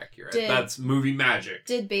not accurate. That's movie magic.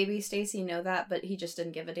 Did baby Stacy know that, but he just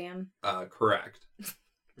didn't give a damn? Correct.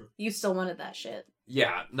 You still wanted that shit.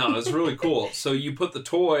 Yeah, no, it's really cool. So you put the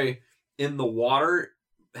toy in the water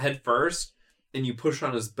head first, and you push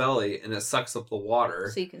on his belly, and it sucks up the water.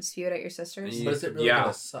 So you can spew it at your sisters? But is it really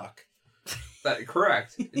gonna suck?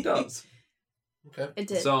 Correct. It does. Okay. It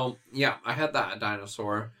did. So, yeah, I had that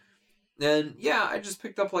dinosaur. And, yeah, I just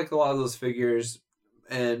picked up, like, a lot of those figures.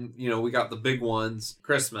 And, we got the big ones,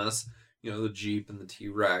 Christmas, the Jeep and the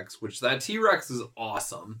T-Rex, which that T-Rex is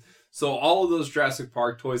awesome. So all of those Jurassic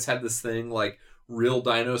Park toys had this thing, like, real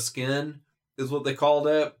dino skin is what they called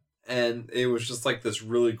it. And it was just, like, this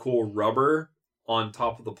really cool rubber on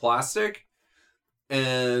top of the plastic.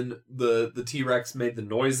 And the T-Rex made the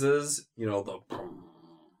noises, the boom,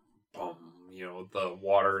 boom, the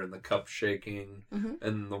water and the cup shaking,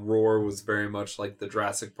 and the roar was very much like the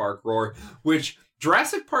Jurassic Park roar, which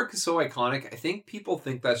Jurassic Park is so iconic. I think people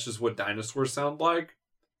think that's just what dinosaurs sound like.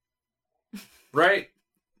 Right?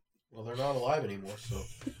 Well, they're not alive anymore, so.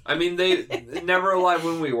 I mean, they never alive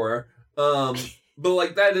when we were. But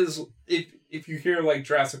like that is if you hear like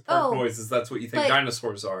Jurassic Park noises, that's what you think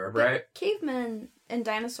dinosaurs are, right? Cavemen and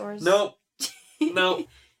dinosaurs. Nope. Nope.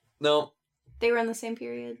 Nope. They were in the same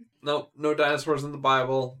period. Nope. No dinosaurs in the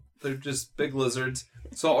Bible. They're just big lizards.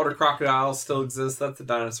 Saltwater crocodiles still exist. That's a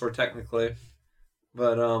dinosaur technically.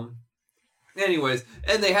 But anyways,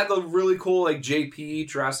 and they had the really cool like JP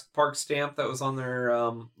Jurassic Park stamp that was on their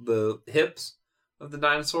the hips of the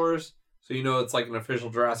dinosaurs. So it's like an official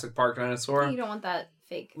Jurassic Park dinosaur. You don't want that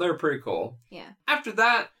fake. They're pretty cool. Yeah. After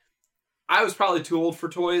that, I was probably too old for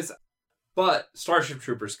toys, but Starship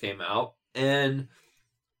Troopers came out, and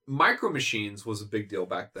Micro Machines was a big deal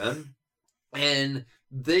back then. And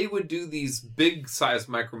they would do these big size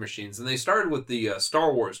Micro Machines, and they started with the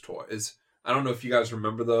Star Wars toys. I don't know if you guys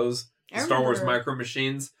remember those. Star Wars Micro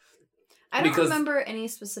Machines. I don't remember any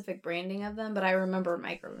specific branding of them, but I remember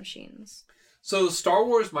Micro Machines. So Star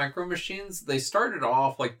Wars Micro Machines, they started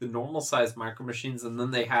off like the normal size Micro Machines, and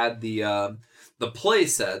then they had the play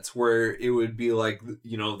sets where it would be like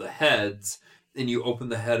the heads, and you open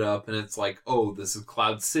the head up, and it's like, oh, this is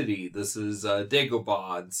Cloud City, this is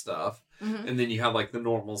Dagobah and stuff, and then you have like the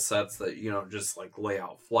normal sets that just like lay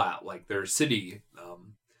out flat like their city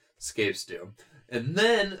scapes do, and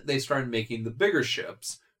then they started making the bigger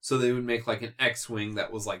ships. So they would make like an X-Wing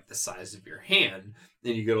that was like the size of your hand.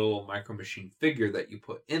 Then you get a little Micro Machine figure that you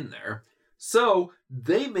put in there. So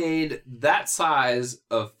they made that size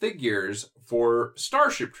of figures for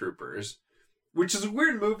Starship Troopers, which is a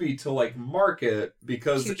weird movie to like market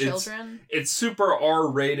because it's super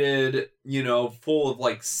R-rated, full of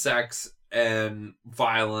like sex and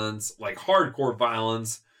violence, like hardcore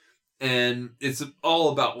violence. And it's all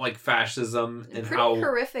about like fascism and pretty how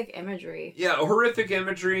horrific imagery. Yeah, horrific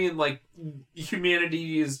imagery, and like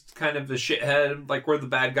humanity is kind of a shithead. Like we're the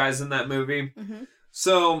bad guys in that movie.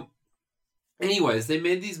 So, anyways, they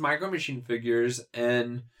made these Micro Machine figures,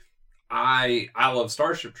 and I love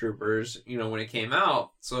Starship Troopers. When it came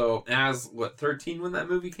out. So, as 13 when that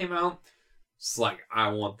movie came out, it's like I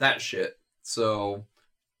want that shit. So,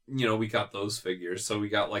 we got those figures. So we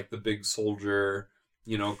got like the big soldier,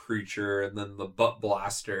 creature, and then the butt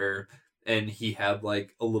blaster, and he had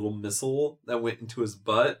like a little missile that went into his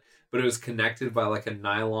butt, but it was connected by like a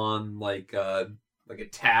nylon like a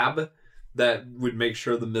tab that would make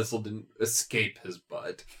sure the missile didn't escape his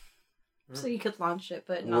butt. So you could launch it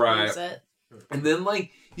but not use it. And then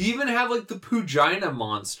like you even have like the Pugina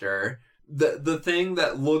monster, the thing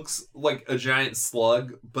that looks like a giant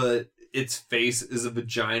slug, but its face is a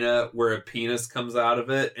vagina where a penis comes out of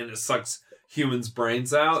it and it sucks humans'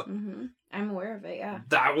 brains out. I'm aware of it, yeah.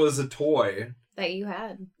 That was a toy. That you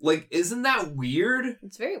had. Like, isn't that weird?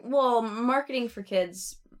 It's very... Well, marketing for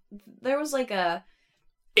kids, there was like a...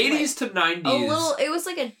 80s to 90s. It was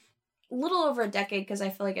like a little over a decade, because I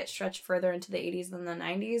feel like it stretched further into the 80s than the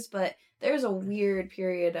 90s, but there was a weird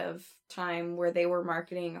period of time where they were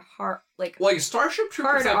marketing like Starship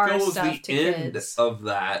Troopers, I feel, was the end kids. Of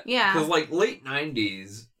that. Yeah. Because, like, late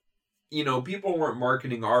 90s... people weren't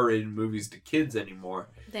marketing R-rated movies to kids anymore.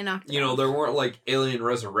 They knocked it off. There weren't, like, Alien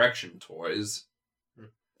Resurrection toys.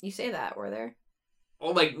 You say that, were there?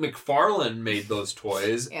 Well, like, McFarlane made those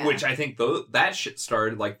toys, which I think that shit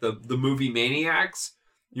started, like, the movie Maniacs.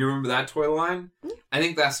 You remember that toy line? Mm-hmm. I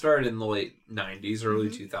think that started in the late 90s, early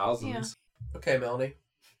 2000s. Yeah. Okay, Melanie.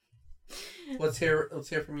 Let's hear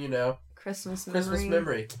from you now. Christmas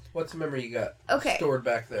memory. What's a memory you got stored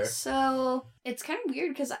back there? So it's kind of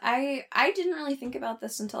weird because I didn't really think about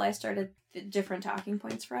this until I started different talking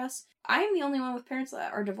points for us. I am the only one with parents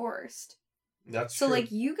that are divorced. That's so true.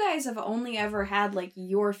 like you guys have only ever had like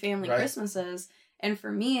your family Christmases, and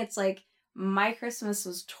for me it's like my Christmas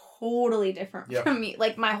was totally different from me,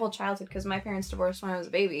 like my whole childhood, because my parents divorced when I was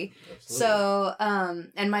a baby. Absolutely. So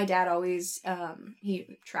and my dad always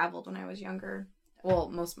he traveled when I was younger, well,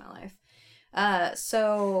 most of my life.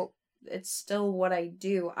 So it's still what I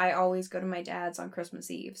do. I always go to my dad's on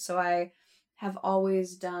Christmas Eve. So I have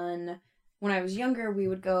always done, when I was younger, we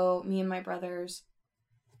would go, me and my brothers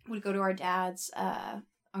would go to our dad's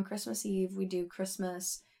on Christmas Eve. We do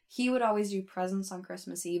Christmas. He would always do presents on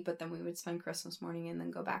Christmas Eve, but then we would spend Christmas morning and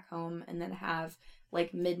then go back home and then have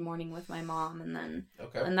like mid-morning with my mom, and then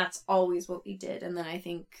and that's always what we did. And then I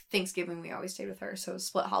think Thanksgiving we always stayed with her, so it was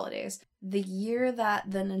split holidays. The year that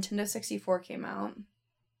the Nintendo 64 came out,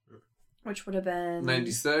 which would have been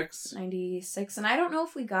 96. 96, and I don't know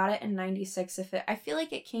if we got it in 96. I feel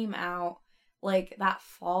like it came out like that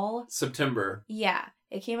fall. September. Yeah,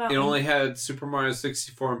 it came out. It only had Super Mario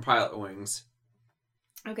 64 and Pilot Wings.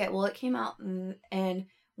 Okay, well, it came out and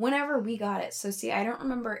whenever we got it. So see, I don't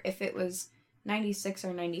remember if it was 96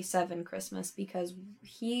 or 97 Christmas because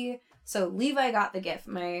Levi got the gift.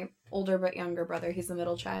 My older but younger brother, he's the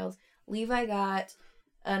middle child. Levi got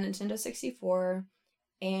a Nintendo 64,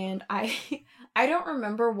 and I don't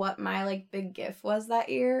remember what my like big gift was that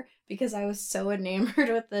year because I was so enamored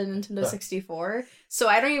with the Nintendo 64. So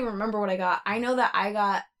I don't even remember what I got. I know that I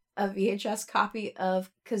got a VHS copy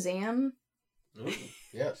of Kazam. Ooh,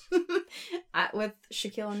 yes. With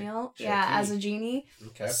Shaquille O'Neal, as a genie.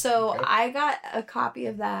 Okay. So I got a copy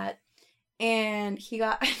of that, and he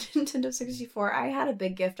got a Nintendo 64. I had a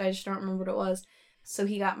big gift. I just don't remember what it was. So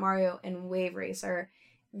he got Mario and Wave Racer.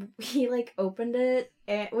 He like opened it,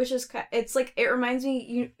 which is it's like it reminds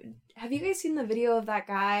me. Have you guys seen the video of that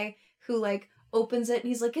guy who like opens it and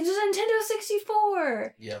he's like, "It's a Nintendo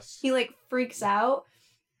 64." Yes. He like freaks out.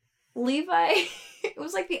 Levi, it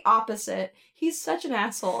was like the opposite. He's such an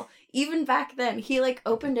asshole. Even back then, he like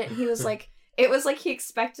opened it and he was like, it was like he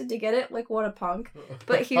expected to get it. Like, what a punk.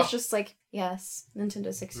 But he was just like, yes,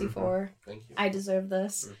 Nintendo 64. Thank you. I deserve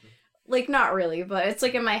this. Like, not really, but it's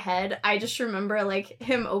like in my head. I just remember like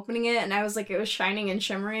him opening it and I was like, it was shining and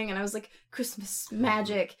shimmering and I was like, Christmas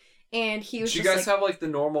magic. And he was Did you guys have like the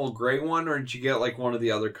normal gray one or did you get like one of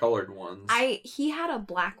the other colored ones? He had a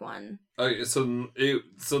black one. So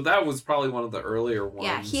that was probably one of the earlier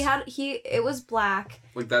ones. Yeah, it was black.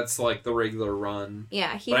 Like that's like the regular run.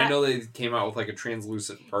 Yeah, I know they came out with like a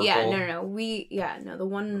translucent purple. Yeah, no. The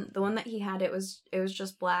one that he had, it was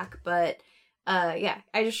just black, but I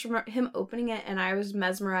just remember him opening it and I was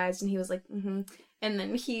mesmerized and he was like, mm-hmm. And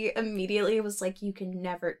then he immediately was like, you can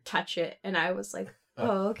never touch it. And I was like,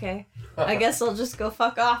 oh, okay. I guess I'll just go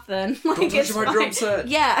fuck off then. Like, don't touch my drum set.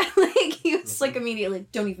 Yeah, like he was like immediately,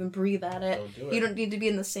 don't even breathe at it. Don't do it. You don't need to be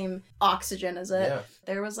in the same oxygen as it. Yeah.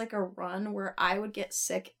 There was like a run where I would get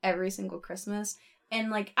sick every single Christmas. And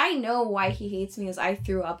like, I know why he hates me is I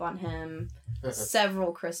threw up on him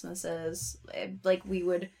several Christmases. Like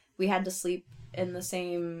we had to sleep in the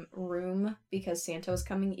same room because Santa was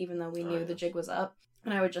coming, even though we knew the jig was up.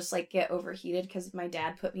 And I would just, like, get overheated because my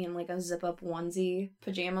dad put me in, like, a zip-up onesie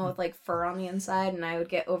pajama with, like, fur on the inside. And I would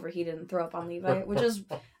get overheated and throw up on Levi, which is,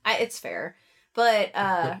 it's fair. But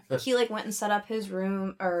he, like, went and set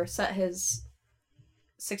his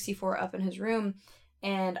 64 up in his room.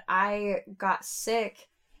 And I got sick,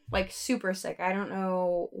 like, super sick. I don't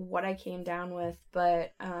know what I came down with,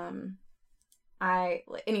 but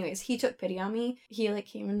anyways, he took pity on me. He, like,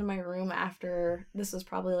 came into my room after, this was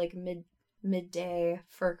probably, like, midday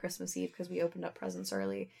for Christmas Eve because we opened up presents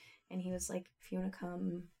early, and he was like, if you want to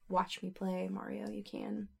come watch me play Mario, you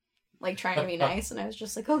can, like, trying to be nice. And I was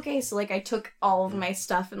just like, okay. So like I took all of my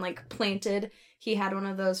stuff and like planted. He had one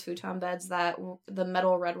of those futon beds, that the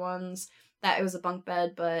metal red ones, that it was a bunk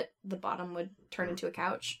bed but the bottom would turn into a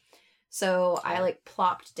couch. So I like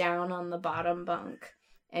plopped down on the bottom bunk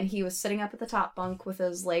and he was sitting up at the top bunk with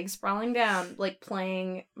his legs sprawling down, like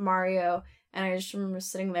playing Mario. And I just remember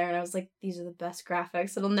sitting there and I was like, these are the best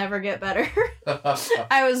graphics. It'll never get better.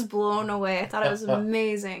 I was blown away. I thought it was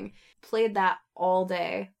amazing. Played that all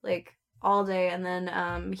day. And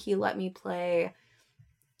then he let me play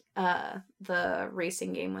the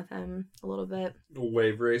racing game with him a little bit.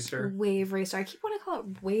 Wave Racer. I keep wanting to call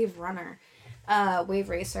it Wave Runner. Wave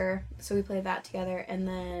Racer. So we played that together. And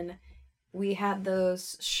then we had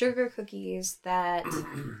those sugar cookies that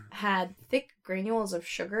had thick granules of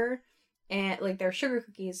sugar. And, like, they're sugar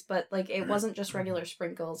cookies, but, like, it wasn't just regular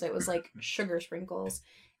sprinkles. It was, like, sugar sprinkles.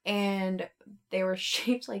 And they were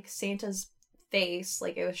shaped like Santa's face.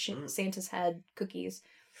 Like, it was Santa's head cookies.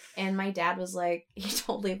 And my dad was like, he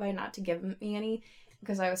told Levi not to give me any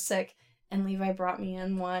because I was sick. And Levi brought me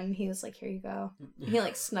in one. He was like, here you go. He,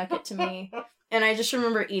 like, snuck it to me. And I just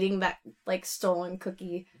remember eating that, like, stolen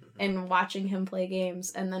cookie and watching him play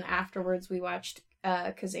games. And then afterwards we watched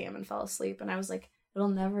Kazam and fell asleep. And I was like, it'll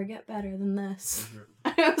never get better than this.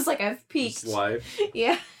 I was like, I've peaked. This life.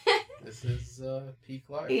 Yeah. This is peak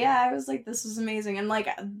life. Yeah, I was like, this is amazing. And, like,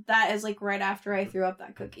 that is, like, right after I threw up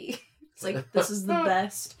that cookie. It's like, this is the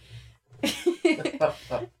best.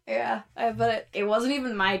 Yeah. But it wasn't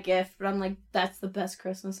even my gift, but I'm like, that's the best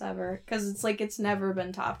Christmas ever. Because it's like, it's never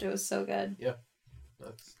been topped. It was so good. Yeah.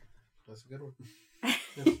 That's a good one.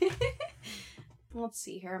 Let's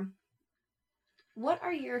see here. What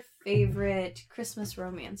are your favorite Christmas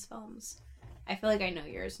romance films? I feel like I know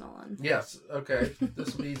yours, Nolan. Yes. Okay.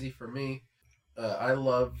 This will be easy for me. I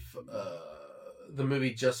love the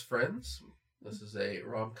movie Just Friends. This is a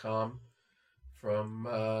rom-com from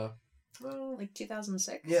like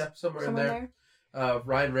 2006. Yeah, somewhere in there.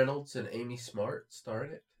 Ryan Reynolds and Amy Smart star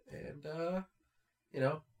in it, and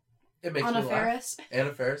it makes me laugh.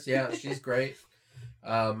 Anna Faris, yeah, she's great.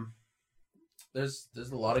 There's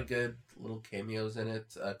a lot of good little cameos in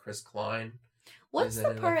it. Chris Klein. What's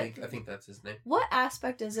the part? I think that's his name. What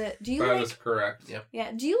aspect is it? Do you That is correct. Yeah.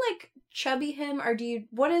 Yeah. Do you like chubby him, or do you?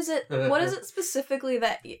 What is it? What is it specifically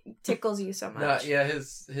that tickles you so much?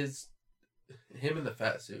 Him in the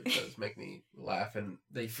fat suit does make me laugh, and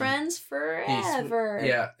Friends forever.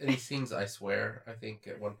 And he sings "I Swear." I think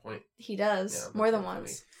at one point he does more than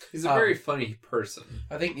once. Funny. He's a very funny person.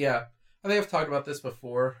 I think I've talked about this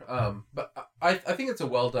before. But I think it's a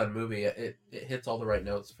well done movie. It hits all the right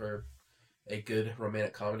notes for a good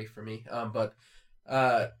romantic comedy for me. But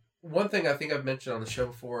one thing I think I've mentioned on the show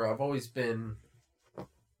before, I've always been,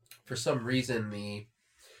 for some reason, the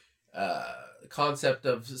concept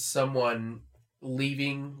of someone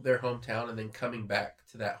leaving their hometown and then coming back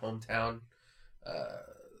to that hometown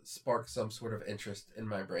sparks some sort of interest in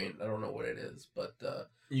my brain. I don't know what it is, but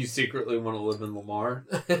you secretly want to live in Lamar?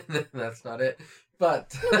 That's not it.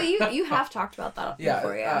 But no, but you have talked about that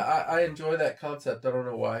before. Yeah, I enjoy that concept. I don't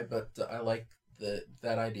know why, but I like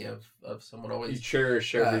that idea of someone always you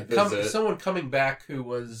cherish every visit. Someone coming back who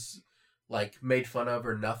was like made fun of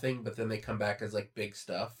or nothing, but then they come back as like big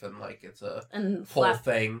stuff, and like it's a whole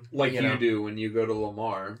thing, like you do when you go to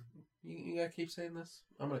Lamar. You gotta keep saying this.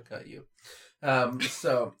 I'm gonna cut you.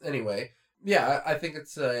 So anyway, I think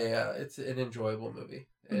it's an enjoyable movie,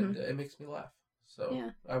 and it makes me laugh.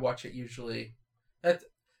 So I watch it usually.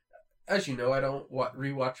 As you know, I don't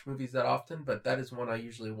rewatch movies that often, but that is one I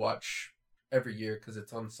usually watch every year because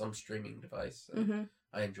it's on some streaming device, and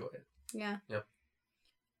I enjoy it. Yeah. Yep.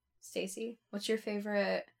 Stacy, what's your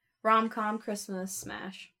favorite rom-com Christmas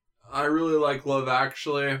smash? I really like Love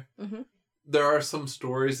Actually. Mm-hmm. There are some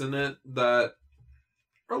stories in it that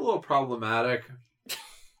are a little problematic.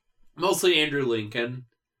 Mostly Andrew Lincoln.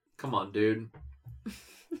 Come on, dude.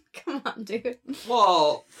 Come on, dude.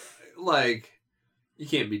 Well, like, you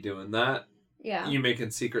can't be doing that. Yeah. You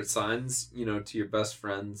making secret signs, to your best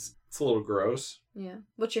friends. It's a little gross. Yeah.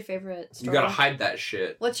 What's your favorite story? You gotta hide that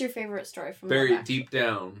shit. What's your favorite story from Bury Love it deep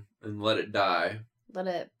down and let it die. Let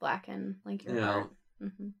it blacken like your heart.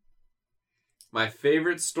 Mm-hmm. My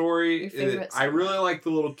favorite story I really like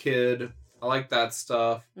the little kid. I like that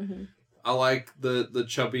stuff. Mm-hmm. I like the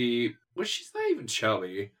chubby. Well, she's not even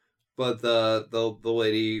chubby, but the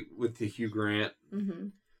lady with the Hugh Grant. Mm-hmm.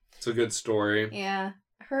 It's a good story. Yeah,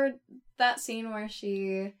 heard that scene where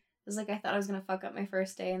she was like, I thought I was gonna fuck up my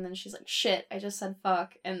first day, and then she's like, shit, I just said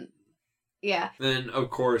fuck, and yeah. Then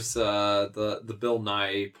of course the Bill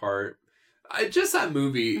Nye part. Just that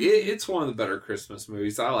movie, it's one of the better Christmas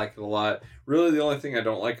movies. I like it a lot. Really, the only thing I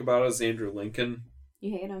don't like about it is Andrew Lincoln.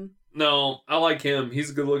 You hate him? No, I like him.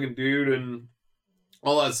 He's a good-looking dude, and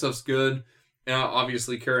all that stuff's good.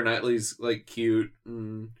 Obviously, Keira Knightley's like cute.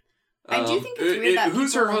 And, I do think it's weird that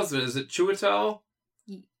who's her husband? Is it Chiwetel?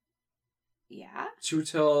 Yeah.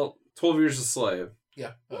 Chiwetel, 12 Years a Slave.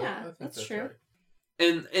 Yeah. Yeah, that's true. Right.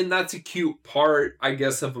 And that's a cute part, I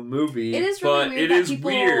guess, of a movie. It is really weird that people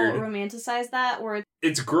weird. romanticize that, where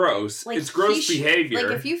it's gross. Like, it's gross behavior.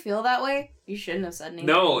 Like, if you feel that way, you shouldn't have said anything.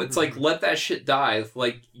 No, it's like, let that shit die.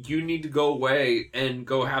 Like, you need to go away and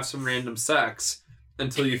go have some random sex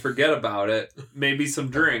until you forget about it. Maybe some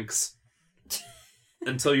drinks.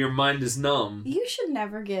 Until your mind is numb. You should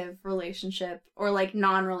never give relationship or, like,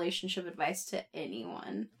 non-relationship advice to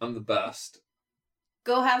anyone. I'm the best.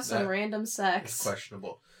 Go have some random sex. It's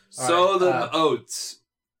questionable. Sow them oats.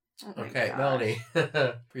 Oh okay, God. Melanie,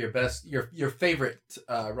 for your favorite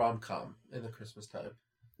rom-com in the Christmas time.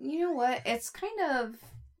 You know what? It's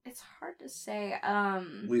hard to say.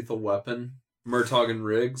 Lethal Weapon. Murtaugh and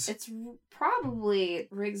Riggs. It's probably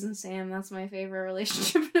Riggs and Sam. That's my favorite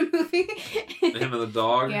relationship in a movie. Him and the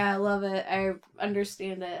dog. Yeah, I love it. I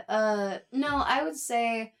understand it. No, I would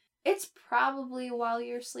say it's probably While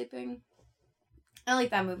You're Sleeping. I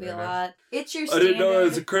like that movie a lot. It's your standard. I didn't know it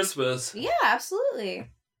was a Christmas. Yeah,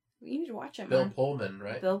 absolutely. You need to watch it, Bill man. Pullman,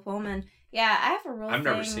 right? Bill Pullman. Yeah, I have a real I've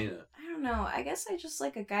never seen it. I don't know. I guess I just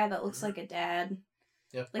like a guy that looks like a dad.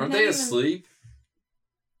 Yeah. Like, aren't they asleep?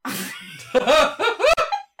 He's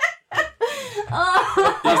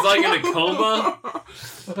like in a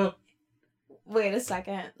coma? Wait a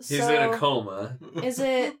second. He's in a coma. Is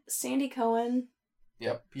it Sandy Cohen?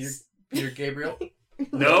 Yep. Peter Gabriel?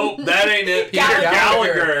 Nope, that ain't it. Peter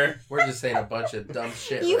Gallagher. Gallagher. We're just saying a bunch of dumb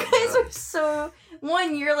shit. You right guys now. are so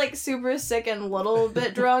one, you're like super sick and a little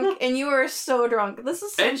bit drunk, and you are so drunk. This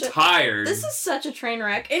is tired. This is such a train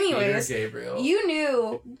wreck. Anyways, Peter Gabriel. You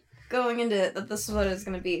knew going into it that this is what it was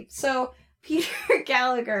going to be. So Peter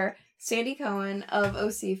Gallagher, Sandy Cohen of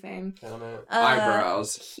OC fame,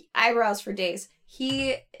 eyebrows for days.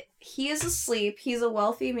 He is asleep. He's a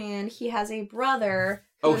wealthy man. He has a brother.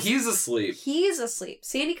 He's asleep. He's asleep.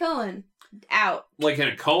 Sandy Cohen out. Like in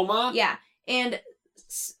a coma? Yeah. And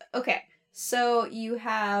okay, so you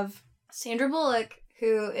have Sandra Bullock,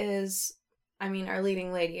 who is, I mean, our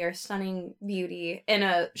leading lady, our stunning beauty in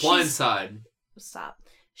a Blindside. Stop.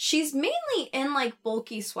 She's mainly in like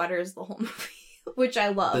bulky sweaters the whole movie, which I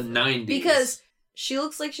love. The 90s. Because she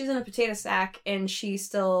looks like she's in a potato sack and she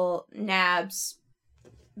still nabs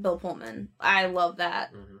Bill Pullman. I love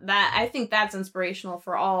that. Mm-hmm. I think that's inspirational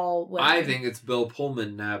for all women. I think it's Bill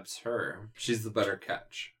Pullman nabs her. She's the better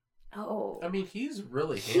catch. Oh. I mean, he's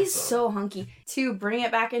really handsome. He's so hunky. To bring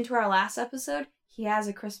it back into our last episode, he has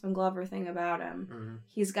a Crispin Glover thing about him. Mm-hmm.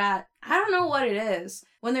 He's got, I don't know what it is.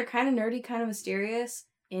 When they're kind of nerdy, kind of mysterious,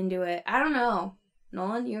 into it. I don't know.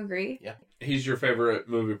 Nolan, you agree? Yeah. He's your favorite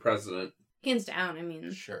movie president? Hands down, I mean.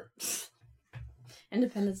 Sure.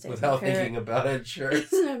 Independence Day. Without thinking about it, sure.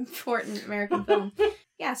 It's an important American film.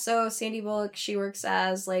 Yeah, so Sandy Bullock, she works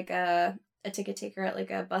as like a ticket taker at like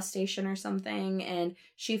a bus station or something, and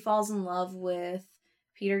she falls in love with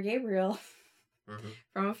Peter Gabriel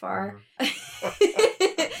from afar.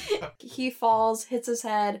 He falls, hits his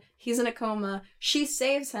head, he's in a coma. She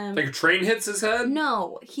saves him. Like a train hits his head?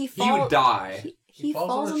 No, he would die. He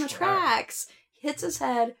falls on the tracks, hits his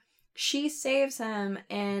head. She saves him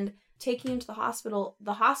and taking him to the hospital.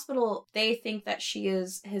 The hospital, they think that she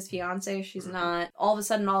is his fiance. She's not. All of a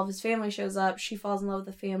sudden, all of his family shows up. She falls in love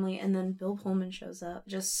with the family, and then Bill Pullman shows up.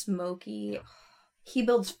 Just smoky. He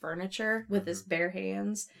builds furniture with his bare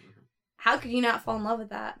hands. How could you not fall in love with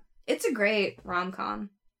that? It's a great rom-com.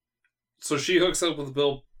 So she hooks up with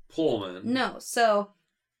Bill Pullman. No, so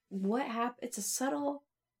what happened? It's a subtle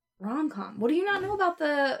rom-com. What do you not know about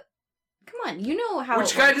the... Come on, you know how.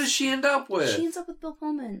 Which guy does she end up with? She ends up with Bill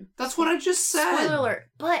Pullman. That's what I just said. Spoiler alert.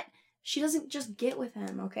 But she doesn't just get with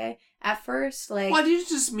him, okay? At first, like... Why do you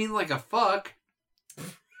just mean like a fuck?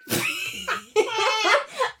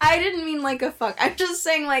 I didn't mean like a fuck. I'm just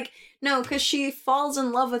saying like, no, because she falls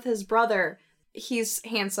in love with his brother. He's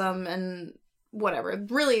handsome and whatever.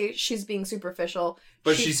 Really, she's being superficial.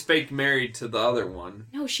 But she's fake married to the other one.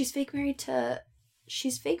 No, she's fake married to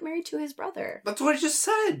his brother. That's what I just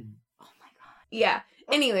said. Yeah.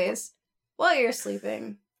 Anyways, while you're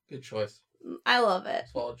sleeping. Good choice. I love it.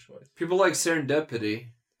 Solid choice. People like Serendipity.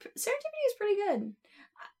 Serendipity is pretty good.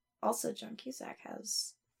 Also, John Cusack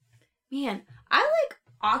has... Man, I like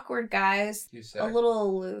awkward guys. Cusack. A little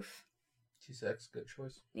aloof. Cusack's good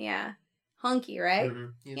choice. Yeah. Hunky, right? Mm-hmm.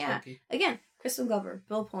 He's yeah. hunky. Again, Crispin Glover,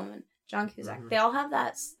 Bill Pullman, John Cusack. Mm-hmm. They all have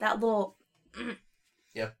that little...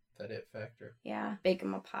 Yep, that it factor. Yeah. Bake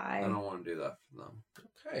 'em a pie. I don't want to do that for them.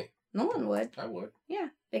 Okay. No one would. I would. Yeah,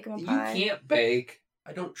 bake 'em a pie. You can't bake.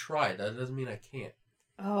 I don't try. That doesn't mean I can't.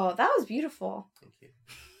 Oh, that was beautiful. Thank you.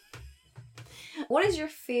 What is your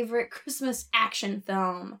favorite Christmas action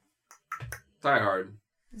film? Die Hard.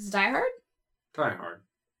 Is it Die Hard? Die Hard.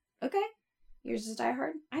 Okay. Yours is Die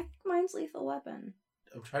Hard? I think mine's Lethal Weapon.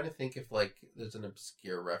 I'm trying to think if like there's an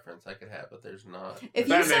obscure reference I could have, but there's not. If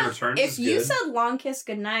you said Long Kiss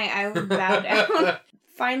Goodnight, I would bow down.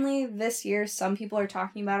 Finally, this year, some people are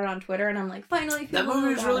talking about it on Twitter, and I'm like, finally, that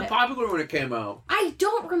movie was really popular when it came out. I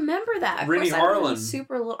don't remember that. Rennie Harlan,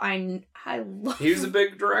 super little. I love. He was a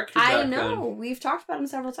big director. I know. Then. We've talked about him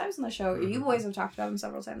several times on the show. Mm-hmm. You boys have talked about him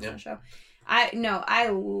several times on the show. I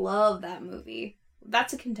love that movie.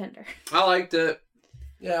 That's a contender. I liked it.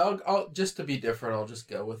 Yeah, I'll just to be different, I'll just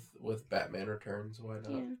go with Batman Returns. Why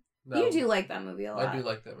not? Yeah. No, you do like that movie a lot. I do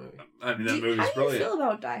like that movie. I mean, that movie's brilliant. How do you feel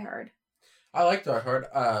about Die Hard? I like Die Hard.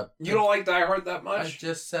 You don't like Die Hard that much? I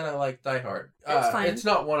just said I like Die Hard. That's fine. It's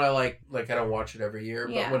not one I like I don't watch it every year,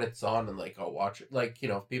 but when it's on and like I'll watch it. Like,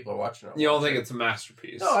 if people are watching it. You don't think it's a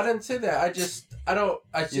masterpiece? No, I didn't say that. It's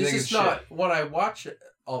just not one I watch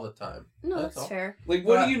all the time. No, that's fair. Like,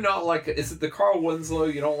 what do you not like? Is it the Carl Winslow?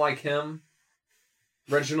 You don't like him?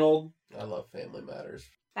 Reginald? I love Family Matters.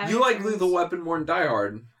 You like Lethal Weapon more than Die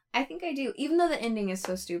Hard? I think I do, even though the ending is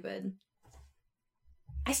so stupid.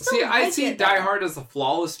 I see Die Hard as a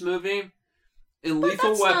flawless movie, and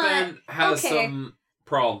Lethal Weapon has some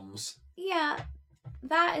problems. Yeah,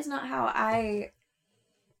 that is not how I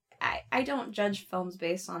don't judge films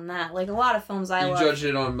based on that. Like, a lot of films I love. You judge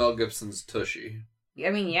it on Mel Gibson's Tushy. I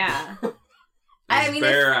mean, yeah.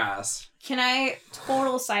 Bare ass.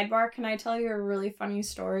 Total sidebar, can I tell you a really funny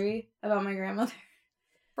story about my grandmother?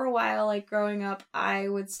 for a while, like growing up, I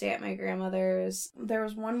would stay at my grandmother's. There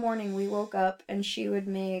was one morning we woke up and she would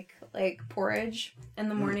make like porridge in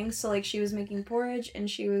the morning. So like she was making porridge and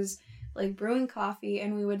she was like brewing coffee,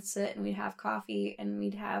 and we would sit and we'd have coffee and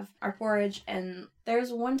we'd have our porridge. And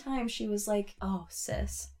there's one time she was like, "Oh,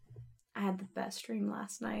 sis, I had the best dream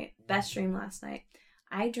last night.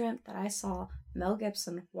 I dreamt that I saw Mel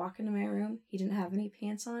Gibson walk into my room. He didn't have any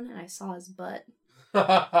pants on, and I saw his butt."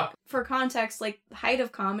 For context, like, the height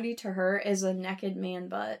of comedy to her is a naked man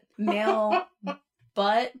butt. Male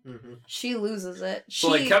butt. Mm-hmm. She loses it. So,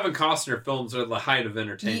 like, Kevin Costner films are the height of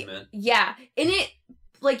entertainment. Yeah. And it,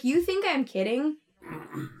 like, you think I'm kidding?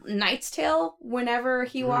 Knight's Tale, whenever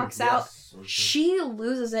he walks out, she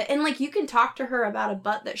loses it. And, like, you can talk to her about a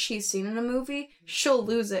butt that she's seen in a movie, she'll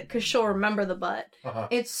lose it because she'll remember the butt.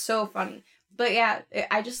 It's so funny. But yeah,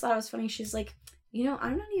 I just thought it was funny. She's like, you know,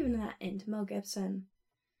 I'm not even that into Mel Gibson.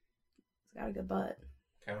 He's got a good butt.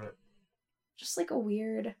 Count it. Just like a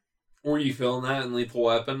weird... Were you feeling that in Lethal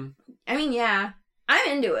Weapon? I mean, yeah. I'm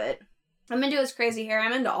into it. I'm into his crazy hair.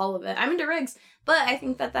 I'm into all of it. I'm into Riggs. But I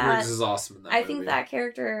think that Riggs is awesome in that movie. think that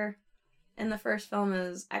character in the first film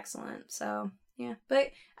is excellent. So, yeah.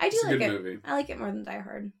 But I do like it. Movie. I like it more than Die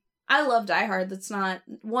Hard. I love Die Hard.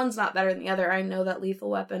 One's not better than the other. I know that Lethal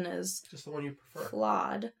Weapon is just the one you prefer.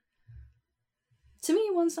 Flawed. To me,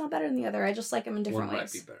 one's not better than the other. I just like them in different ways. One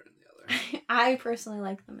might be better than the other. I personally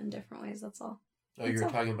like them in different ways. That's all. Oh, you're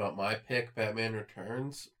talking about my pick, Batman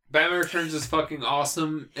Returns? Batman Returns is fucking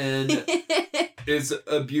awesome and is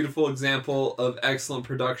a beautiful example of excellent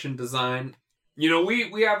production design. You know,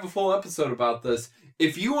 we have a full episode about this.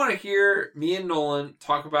 If you want to hear me and Nolan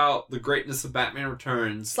talk about the greatness of Batman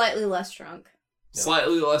Returns... Slightly less drunk.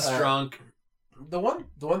 Slightly less drunk. The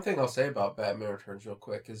one thing I'll say about Batman Returns real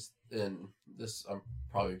quick is, in this, I'm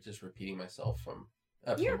probably just repeating myself from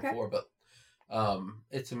episode 4, but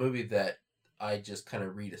it's a movie that I just kind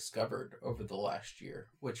of rediscovered over the last year,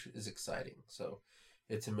 which is exciting. So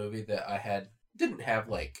it's a movie that I didn't have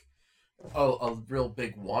like a real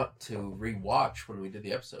big want to rewatch when we did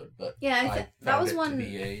the episode, but I found it to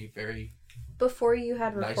be a very before you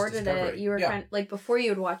had recorded it, you were kind of like, before you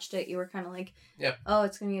had watched it, you were kind of like, oh,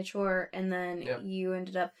 it's gonna be a chore, and then you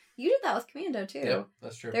ended up, you did that with Commando too. Yeah,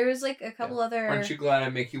 that's true. There was like a couple other. Aren't you glad I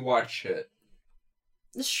make you watch shit?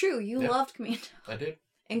 It's true. You loved Commando. I did.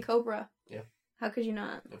 And Cobra. Yeah. How could you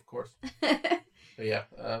not? Of course. But yeah,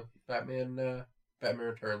 Batman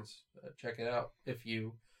Returns. Check it out if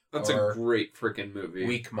you. That's a great freaking movie.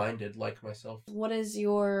 Weak-minded like myself. What is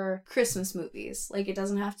your Christmas movies? Like, it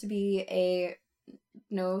doesn't have to be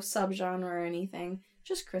no subgenre or anything.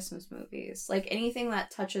 Just Christmas movies. Like, anything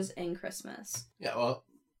that touches in Christmas. Yeah, well,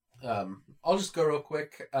 I'll just go real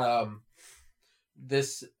quick.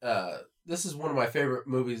 This is one of my favorite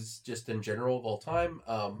movies just in general of all time.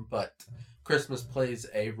 But Christmas plays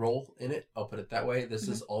a role in it. I'll put it that way. This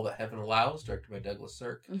is All That Heaven Allows, directed by Douglas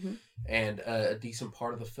Sirk. And a decent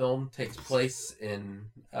part of the film takes place in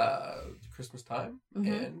Christmas time.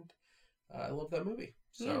 And I love that movie.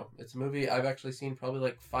 So it's a movie I've actually seen probably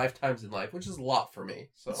like 5 times in life, which is a lot for me.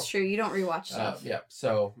 So it's true. You don't rewatch stuff.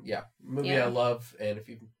 Movie I love. And if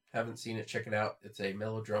you haven't seen it, check it out. It's a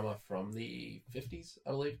melodrama from the 50s,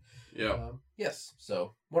 I believe. Yeah. Yes.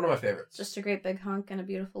 So one of my favorites. Just a great big hunk and a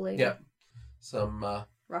beautiful lady. Yeah. Some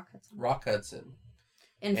Rock Hudson.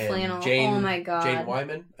 In flannel. Oh my god. Jane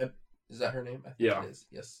Wyman. Is that her name? I think it is.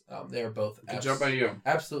 Yes. They are both good job by you.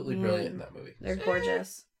 Absolutely brilliant in that movie. They're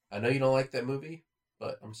gorgeous. I know you don't like that movie,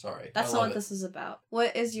 but I'm sorry. That's not what this is about.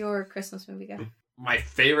 What is your Christmas movie, guy? My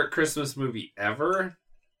favorite Christmas movie ever?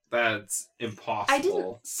 That's impossible. I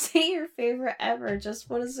didn't say your favorite ever.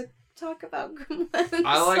 Just what is it? Talk about Gremlins.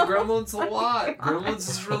 I like Gremlins a lot. Gremlins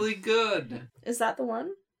is really good. Is that the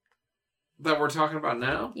one that we're talking about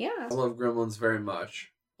now? Yeah. I love Gremlins very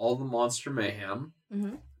much. All the monster mayhem.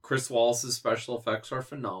 Chris Wallace's special effects are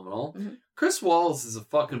phenomenal. Chris Wallace is a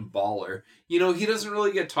fucking baller. You know, he doesn't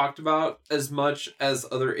really get talked about as much as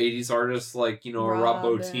other 80s artists like, you know, Rob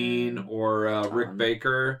Bottin or Rick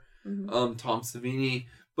Baker, Tom Savini.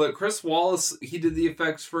 But Chris Wallace, he did the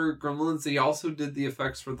effects for Gremlins. He also did the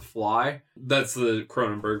effects for The Fly. That's the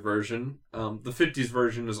Cronenberg version. The 50s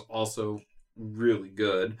version is also really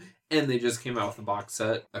good. And they just came out with a box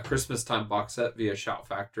set, a Christmas time box set via Shout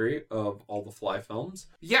Factory of all the Fly films.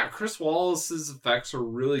 Yeah, Chris Wallace's effects are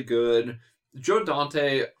really good. Joe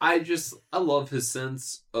Dante, I love his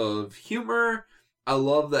sense of humor. I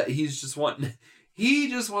love that he just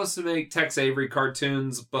wants to make Tex Avery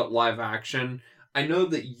cartoons, but live action. I know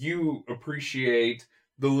that you appreciate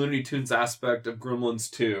the Looney Tunes aspect of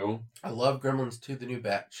Gremlins 2. I love Gremlins 2, The New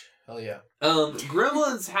Batch. Hell yeah.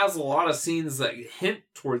 Gremlins has a lot of scenes that hint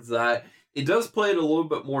towards that. It does play it a little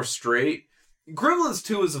bit more straight. Gremlins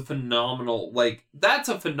 2 is a phenomenal, that's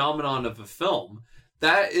a phenomenon of a film.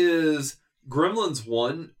 That is, Gremlins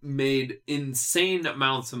 1 made insane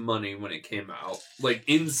amounts of money when it came out.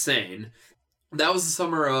 Insane. That was the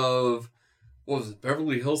summer of, what was it,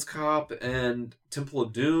 Beverly Hills Cop and Temple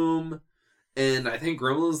of Doom. And I think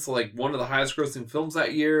Gremlins one of the highest grossing films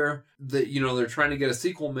that year. That they're trying to get a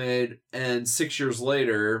sequel made, and 6 years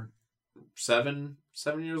later, 7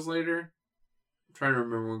 years later, I'm trying to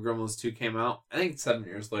remember when Gremlins 2 came out. I think 7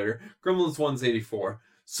 years later. Gremlins 1's 84.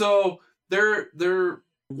 So they're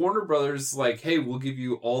Warner Brothers hey, we'll give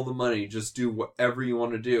you all the money, just do whatever you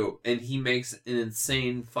want to do. And he makes an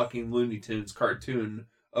insane fucking Looney Tunes cartoon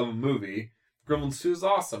of a movie. Gremlins 2 is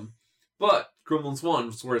awesome. But Gremlins 1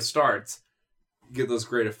 is where it starts. Get those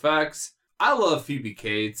great effects. I love Phoebe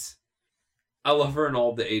Cates. I love her in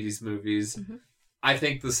all the 80s movies. Mm-hmm. I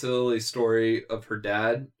think the silly story of her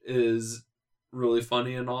dad is really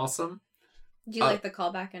funny and awesome. Do you like the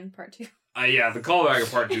callback in part 2? Yeah, the callback in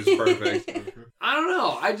part 2 is perfect. I don't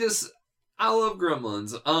know. I love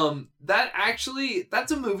Gremlins.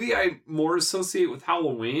 That's a movie I more associate with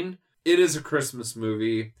Halloween. It is a Christmas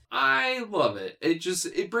movie. I love it.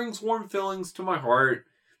 It brings warm feelings to my heart.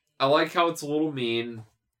 I like how it's a little mean.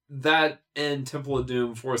 That and Temple of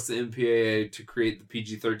Doom forced the MPAA to create the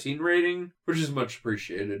PG-13 rating, which is much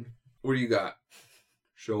appreciated. What do you got?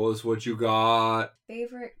 Show us what you got.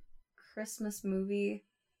 Favorite Christmas movie?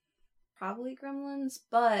 Probably Gremlins,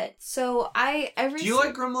 but so Do you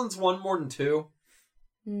like Gremlins 1 more than 2?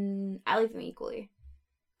 I like them equally.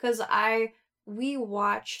 Because we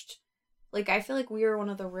watched, I feel like we were one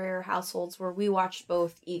of the rare households where we watched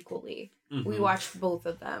both equally. Mm-hmm. We watched both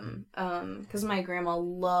of them. Because my grandma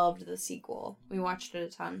loved the sequel. We watched it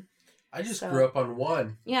a ton. I just grew up on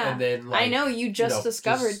 1. Yeah. And then, I know, you just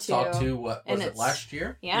discovered 2. Saw 2, what, was it last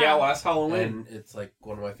year? Yeah, last Halloween. And it's,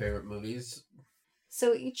 one of my favorite movies.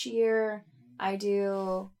 So each year, I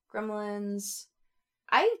do Gremlins.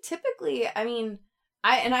 I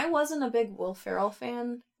wasn't a big Will Ferrell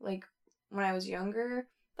fan, when I was younger.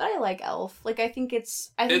 But I like Elf. I think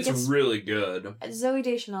it's really good. Zooey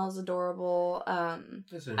Deschanel is adorable.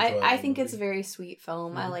 I think it's a very sweet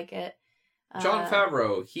film. Mm-hmm. I like it. Jon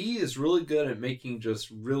Favreau, he is really good at making just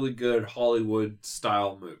really good Hollywood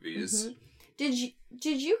style movies. Mm-hmm.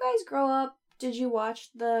 Did you guys grow up? Did you watch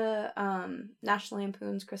the National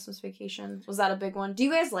Lampoon's Christmas Vacation? Was that a big one? Do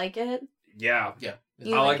you guys like it? Yeah. Yeah.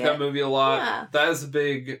 I like that movie a lot. Yeah.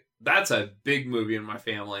 That's a big movie in my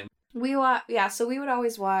family. So we would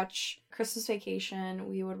always watch Christmas Vacation.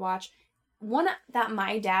 We would watch one that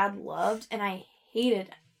my dad loved, and I hated,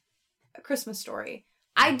 A Christmas Story.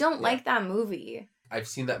 I don't like that movie. I've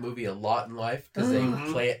seen that movie a lot in life because they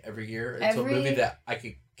play it every year. It's a movie that I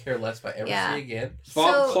could care less if I ever see again.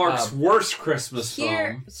 Bob Clark's worst Christmas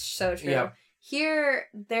film. So true. Yeah. Here,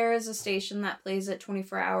 there is a station that plays it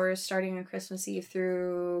 24 hours starting on Christmas Eve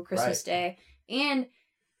through Christmas Day. And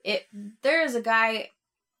there is a guy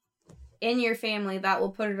in your family that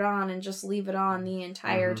will put it on and just leave it on the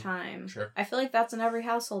entire time. Sure. I feel like that's in every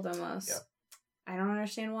household almost. Yeah. I don't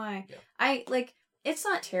understand why. Yeah. It's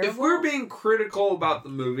not terrible. If we're being critical about the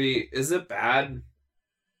movie, is it bad?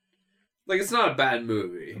 It's not a bad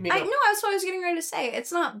movie. No, that's what I was getting ready to say.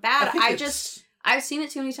 It's not bad. I've seen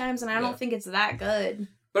it too many times, and I don't think it's that good.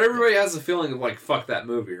 But everybody has a feeling of, fuck that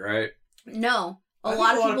movie, right? No. A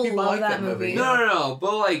lot of people love like that movie. No.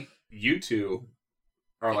 But, you two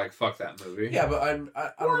are fuck that movie. Yeah, but I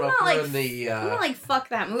don't know if we're in the... I'm not fuck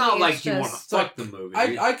that movie. Not you want to fuck the movie.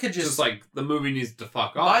 I could just... the movie needs to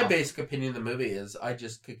fuck off. My basic opinion of the movie is I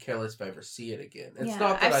just could care less if I ever see it again. It's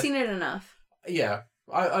not that I've seen it enough. Yeah.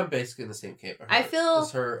 I'm basically in the same camp. I feel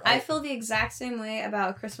the exact same way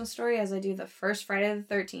about A Christmas Story as I do the first Friday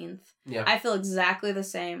the 13th. Yeah. I feel exactly the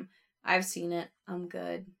same. I've seen it. I'm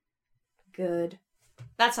good. Good.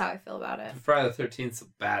 That's how I feel about it. Friday the 13th is a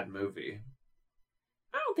bad movie.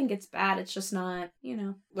 I don't think it's bad. It's just not,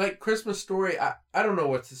 Christmas Story, I don't know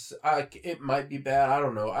what to say. It might be bad. I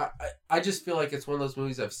don't know. I just feel like it's one of those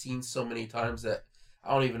movies I've seen so many times that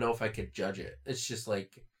I don't even know if I could judge it. It's just I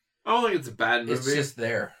don't think it's a bad movie. It's just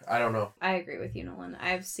there. I don't know. I agree with you, Nolan.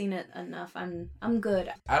 I've seen it enough. I'm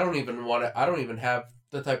good. I don't even have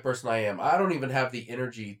the type of person I am. I don't even have the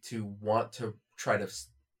energy to want to try to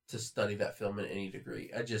study that film in any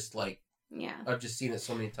degree. I just I've just seen it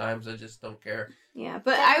so many times. I just don't care. Yeah,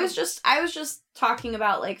 but I was just talking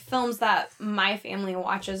about films that my family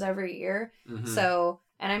watches every year. Mm-hmm. So,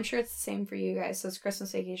 and I'm sure it's the same for you guys. So it's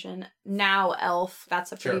Christmas Vacation. Now Elf,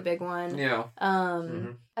 that's a pretty big one. Yeah.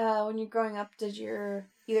 When you're growing up, did your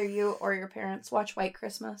either you or your parents watch White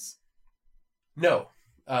Christmas? No.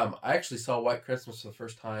 I actually saw White Christmas for the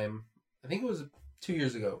first time, I think it was 2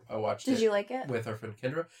 years ago. I watched it. Did you like it? With our friend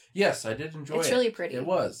Kendra. Yes, I did enjoy it. It's really pretty. It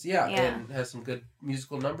was, yeah. And it has some good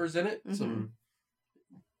musical numbers in it. Mm-hmm. Some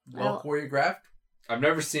well choreographed. I've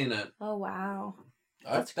never seen it. Oh, wow.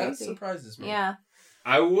 That surprises me. Yeah.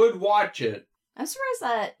 I would watch it. I'm surprised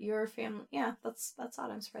that your family... Yeah, that's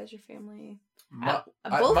odd. I'm surprised your family... My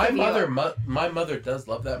mother does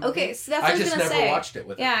love that movie. Okay, so that's what I was going to say. I just never watched it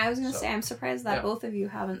with her. Yeah, I was going to say, I'm surprised that both of you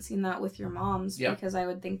haven't seen that with your moms, because I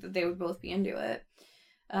would think that they would both be into it.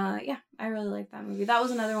 Yeah, I really like that movie. That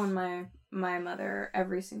was another one my mother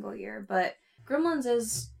every single year. But Gremlins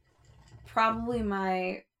is probably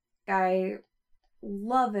I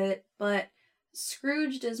love it, but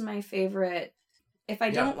Scrooged is my favorite. If I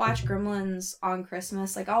don't watch Gremlins on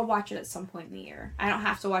Christmas, like, I'll watch it at some point in the year. I don't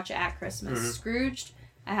have to watch it at Christmas. Mm-hmm. Scrooged,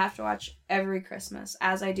 I have to watch every Christmas,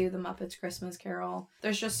 as I do the Muppets Christmas Carol.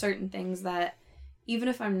 There's just certain things that, even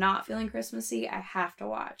if I'm not feeling Christmassy, I have to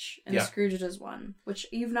watch. And Scrooged is one. Which,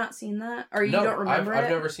 you've not seen that? Or you don't remember I've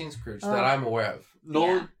never seen Scrooge that I'm aware of.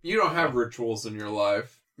 Nolan, you don't have rituals in your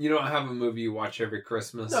life. You don't have a movie you watch every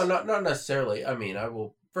Christmas. No, not necessarily. I mean, I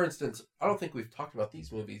will... For instance, I don't think we've talked about these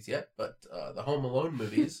movies yet, but the Home Alone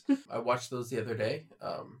movies, I watched those the other day.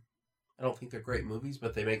 I don't think they're great movies,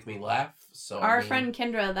 but they make me laugh. So Our friend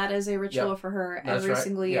Kendra, that is a ritual for her every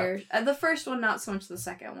single year. Yeah. The first one, not so much the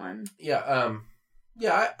second one. Yeah,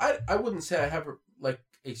 I wouldn't say I have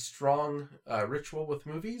a strong ritual with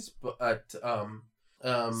movies, but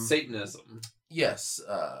Satanism. Yes,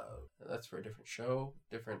 that's for a different show,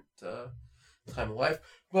 different time of life.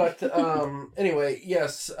 But anyway,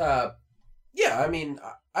 yes, I mean,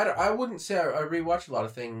 I wouldn't say I rewatch a lot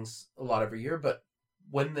of things a lot every year, but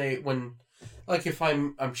when like if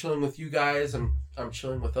I'm chilling with you guys, I'm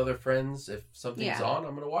chilling with other friends, if something's on,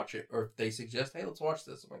 I'm gonna watch it, or if they suggest, hey, let's watch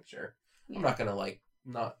this, I'm like, sure. I'm not gonna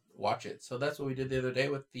not watch it. So that's what we did the other day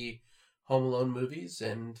with the Home Alone movies,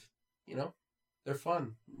 and they're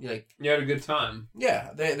fun. You had a good time.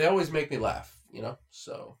 Yeah, they always make me laugh.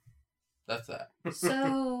 So. That's that.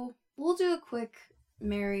 So, we'll do a quick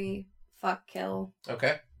marry, fuck, kill.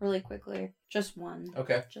 Okay. Really quickly. Just one.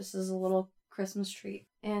 Okay. Just as a little Christmas treat.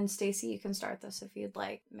 And Stacy, you can start this if you'd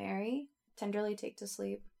like. Marry, tenderly take to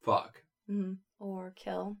sleep. Fuck. Mm-hmm. Or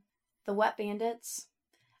kill. The Wet Bandits.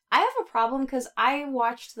 I have a problem because I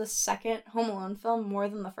watched the second Home Alone film more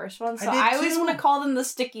than the first one. So I always want to call them the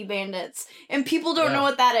Sticky Bandits. And people don't know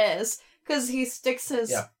what that is. Because he sticks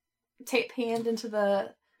his tape hand into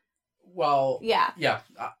the... Well, yeah.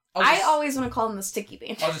 I always want to call them the Sticky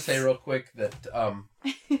Bandits. I'll just say real quick that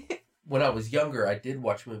when I was younger, I did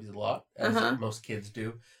watch movies a lot, as most kids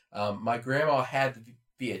do. My grandma had the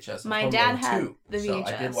VHS. My dad had the VHS. So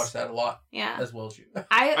I did watch that a lot, as well as you.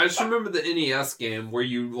 I just remember the NES game where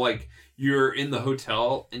you're in the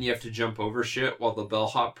hotel and you have to jump over shit while the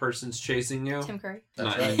bellhop person's chasing you. Tim Curry.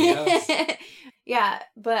 That's right. Yeah,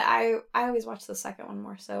 but I always watch the second one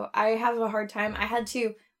more, so I have a hard time. I had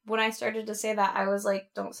to... When I started to say that, I was like,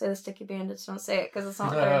 don't say the Sticky Bandits, don't say it, because it's not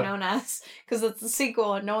what they're known as. Because it's the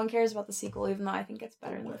sequel, and no one cares about the sequel, even though I think it's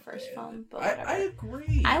better than the first film. But I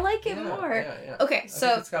agree. I like it more. Yeah. Okay,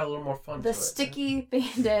 so... it's got a little more fun The Sticky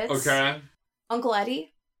Bandits. Okay. Uncle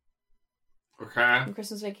Eddie. Okay. From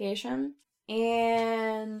Christmas Vacation.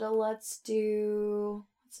 And let's do...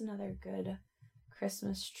 What's another good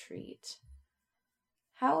Christmas treat?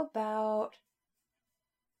 How about...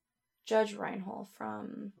 Judge Reinhold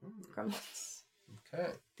from Gremlins. Okay.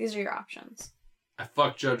 These are your options. I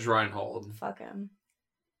fuck Judge Reinhold. Fuck him.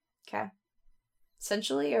 Okay.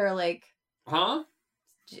 Sensually, or Huh?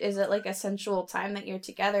 Is it a sensual time that you're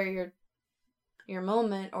together, your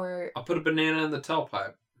moment, or... I'll put a banana in the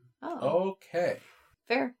tailpipe. Oh. Okay.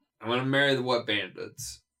 Fair. I'm gonna marry the Wet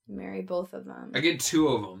Bandits. Marry both of them. I get 2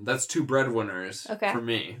 of them. That's 2 breadwinners for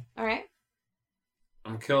me. Alright.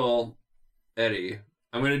 I'm gonna kill Eddie.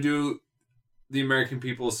 I'm going to do the American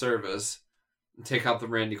people a service and take out the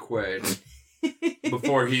Randy Quaid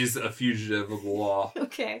before he's a fugitive of the law.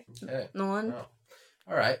 Okay. Nolan? Oh.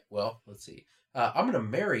 All right. Well, let's see. I'm going to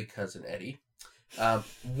marry Cousin Eddie.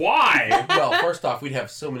 Why? Well, first off, we'd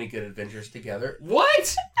have so many good adventures together.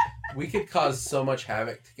 What? We could cause so much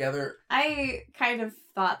havoc together. I kind of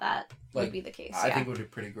thought that would be the case. I think it would be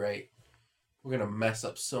pretty great. We're going to mess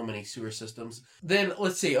up so many sewer systems. Then,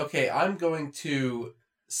 let's see. Okay, I'm going to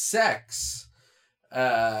sex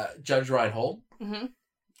Judge Reinhold. Mm-hmm.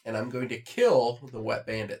 And I'm going to kill the Wet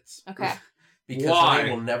Bandits. Okay. Because they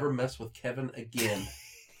will never mess with Kevin again.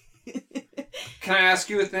 Can I ask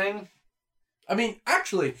you a thing? I mean,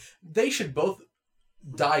 actually, they should both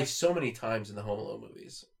die so many times in the Home Alone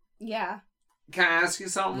movies. Yeah. Can I ask you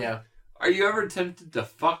something? Yeah. Are you ever tempted to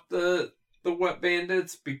fuck the Wet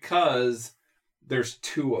Bandits because there's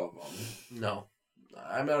 2 of them? No.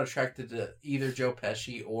 I'm not attracted to either Joe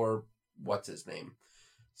Pesci or what's his name.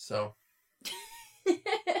 So.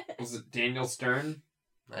 Was it Daniel Stern?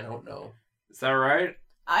 I don't know. Is that right?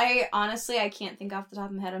 I can't think off the top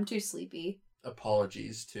of my head. I'm too sleepy.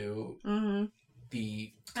 Apologies to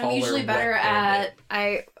the taller, I'm usually better at...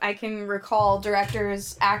 I can recall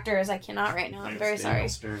directors, actors. I cannot right now. I'm very sorry.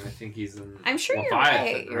 Stern, I think he's in I'm sure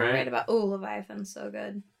Leviathan, you're right about... Oh, Leviathan's so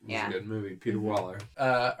good. It's a good movie. Peter Weller.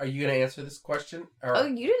 Are you going to answer this question? Or... Oh,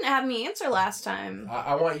 you didn't have me answer last time.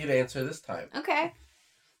 I want you to answer this time. Okay.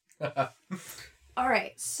 All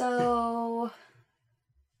right, so...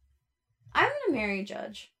 I'm going to marry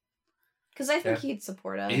Judge. Because I think he'd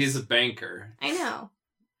support us. He's a banker. I know.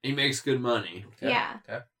 He makes good money. Okay. Yeah.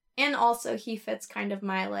 Okay. And also, he fits kind of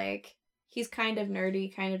my, like... He's kind of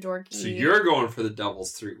nerdy, kind of dorky. So you're going for the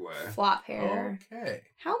Devil's 3-Way. Flop hair. Okay.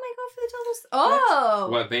 How am I going for the Devil's... Oh!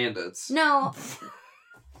 Wet Bandits. No.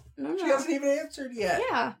 No. She hasn't even answered yet.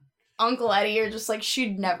 Yeah. Uncle Eddie, you're just like,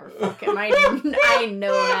 she'd never fuck him. I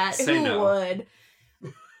know that. Say Who no. would?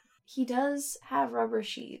 He does have rubber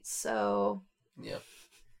sheets, so... Yep.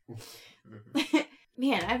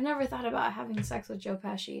 Man, I've never thought about having sex with Joe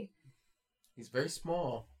Pesci. He's very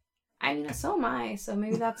small. I mean, so am I, so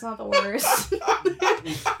maybe that's not the worst.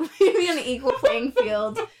 Maybe on an equal playing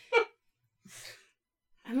field.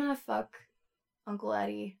 I'm gonna fuck Uncle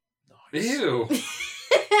Eddie. Nice. Ew.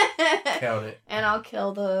 Count it. And I'll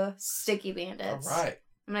kill the sticky bandits. All right.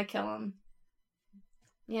 I'm gonna kill him.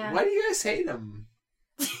 Yeah. Why do you guys hate him?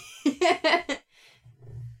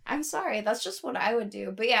 I'm sorry, that's just what I would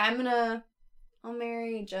do. But yeah, I'll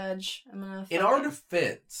marry Judge. I'm gonna In our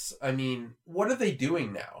defense, I mean, what are they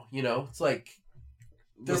doing now? You know, it's like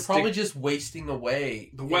they're probably just wasting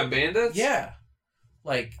away. The Wet Bandits? Yeah.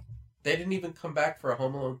 Like, they didn't even come back for a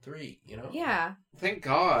Home Alone 3, you know? Yeah. Thank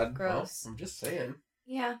God. Gross. Well, I'm just saying.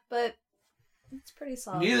 Yeah, but it's pretty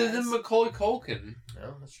solid. Neither guys. did Macaulay Culkin.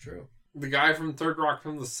 No, that's true. The guy from Third Rock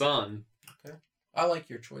from the Sun. Okay. I like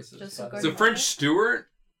your choices. Just a by the good So way. French Stewart?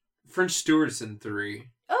 French Stewart's in 3.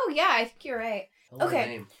 Oh yeah, I think you're right. Hello, Okay,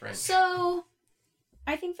 name, French. So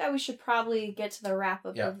I think that we should probably get to the wrap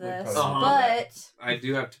up of we this. probably But I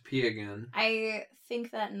do have to pee again. I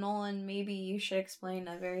think that Nolan, maybe you should explain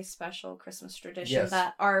a very special Christmas tradition Yes.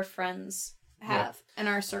 that our friends have in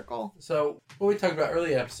our circle. So, what we talked about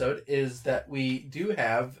earlier episode is that we do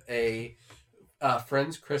have a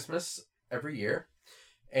Friends Christmas every year.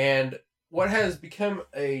 And what has become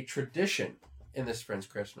a tradition in this Friends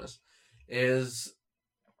Christmas is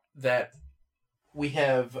that we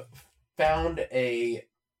have found a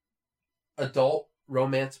adult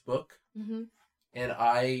romance book. Mm-hmm. And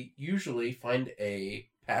I usually find a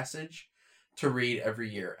passage to read every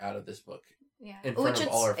year out of this book. Yeah, in front of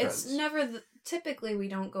all our friends. It's never typically we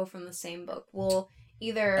don't go from the same book. We'll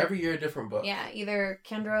either Every year a different book. Yeah, either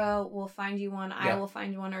Kendra will find you one, I Yeah. will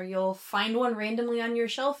find you one, or you'll find one randomly on your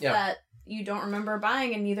shelf Yeah. that you don't remember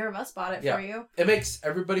buying, and neither of us bought it Yeah. for you. It makes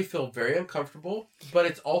everybody feel very uncomfortable, but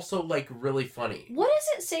it's also like really funny. What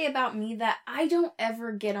does it say about me that I don't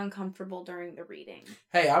ever get uncomfortable during the reading?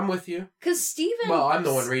 Hey, I'm with you. Because Steven... Well, I'm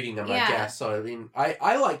the one reading them, Yeah. I guess. So I mean,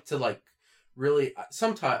 I like to like really.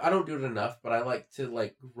 Sometimes I don't do it enough, but I like to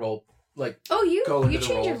like roll like. Oh, you go into the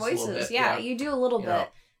change your roles a little voices. bit, Yeah, yeah. you do a little You bit. know.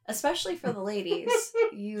 Especially for the ladies.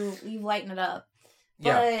 you lighten it up.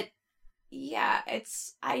 Yeah. But, yeah,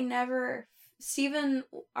 I never... Steven,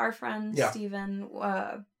 our friend Yeah. Steven,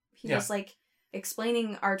 he Yeah. was like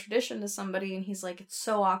explaining our tradition to somebody, and he's like, it's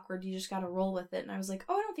so awkward, you just gotta roll with it. And I was like,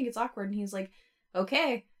 oh, I don't think it's awkward. And he's like,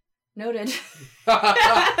 okay, noted.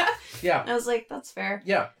 Yeah. I was like, that's fair.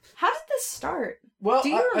 Yeah. How did this start? Well, Do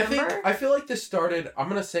you I think remember? I feel like this started. I'm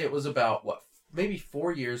gonna say it was about maybe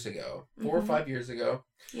 4 years ago, 4 or Mhm. 5 years ago.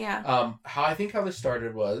 Yeah. How this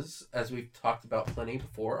started was, as we've talked about plenty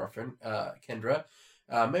before, our friend Kendra.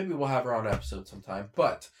 Maybe we'll have her on an episode sometime.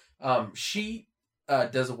 But she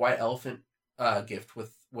does a white elephant gift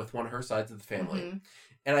with one of her sides of the family. Mhm.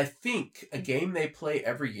 And I think a game they play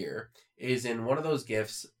every year is in one of those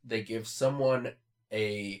gifts, they give someone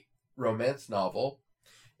a romance novel.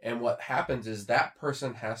 And what happens is that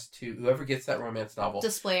person has to, whoever gets that romance novel,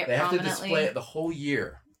 Display it they have to prominently. display it the whole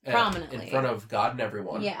year. Prominently. In front of God and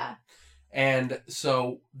everyone. Yeah. And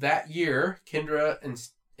so that year, Kendra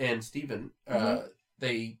and Steven,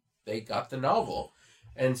 they got the novel.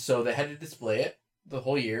 And so they had to display it the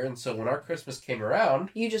whole year. And so when our Christmas came around,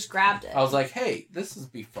 You just grabbed it. I was like, hey, this will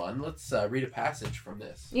be fun. Let's read a passage from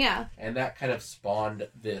this. Yeah. And that kind of spawned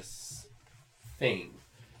this fame.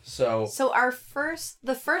 So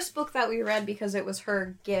the first book that we read because it was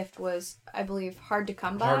her gift was, I believe, Hard to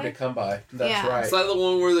Come By. Hard to Come By. That's right. Is that the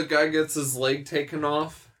one where the guy gets his leg taken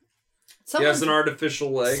off? He has an artificial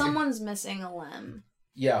leg. Someone's missing a limb.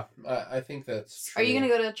 Yeah, I think that's true. Are you going to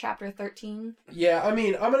go to chapter 13? Yeah, I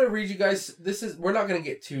mean, I'm going to read you guys. We're not going to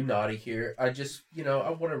get too naughty here. I just, I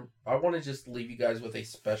want to just leave you guys with a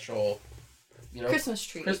special, Christmas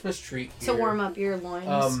treat. Here. To warm up your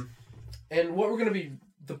loins. And what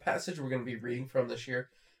the passage we're going to be reading from this year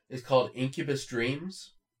is called Incubus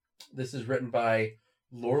Dreams. This is written by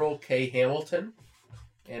Laurel K. Hamilton.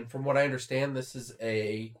 And from what I understand, this is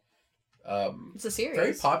it's a series.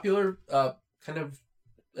 Very popular kind of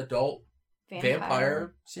adult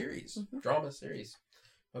vampire series, drama series.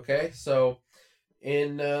 Okay, so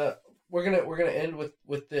we're gonna end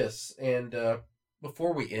with this, and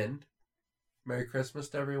before we end, Merry Christmas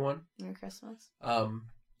to everyone. Merry Christmas.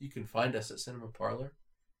 You can find us at Cinema Parlor,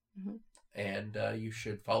 and you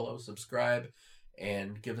should follow, subscribe,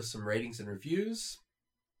 and give us some ratings and reviews.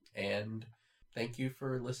 And thank you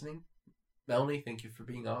for listening, Melanie. Thank you for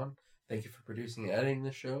being on. Thank you for producing and editing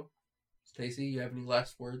the show. Stacy, you have any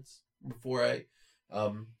last words before I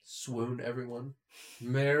swoon everyone?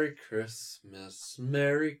 Merry Christmas,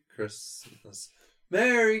 Merry Christmas,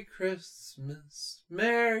 Merry Christmas,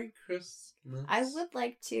 Merry Christmas. I would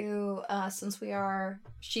like to, since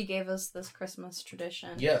she gave us this Christmas tradition.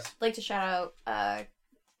 Yes. I'd like to shout out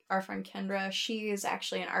our friend Kendra. She is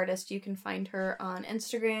actually an artist. You can find her on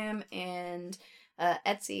Instagram and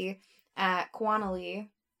Etsy at Kwanali.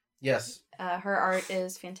 Yes. Her art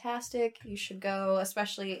is fantastic. You should go,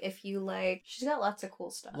 especially if you like. She's got lots of cool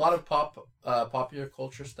stuff. A lot of popular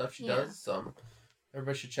culture stuff she does.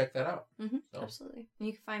 Everybody should check that out. Mm-hmm, so. Absolutely. And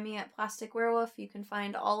you can find me at Plastic Werewolf. You can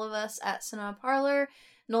find all of us at Cinema Parlor.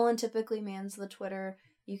 Nolan typically mans the Twitter.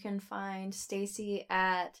 You can find Stacy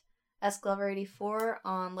at SGlover84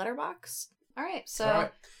 on Letterboxd. All right, so.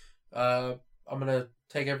 All right. I'm going to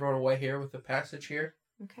take everyone away here with the passage here.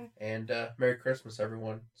 Okay. And Merry Christmas,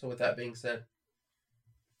 everyone. So with that being said,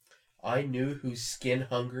 I knew whose skin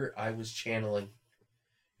hunger I was channeling.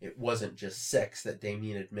 It wasn't just sex that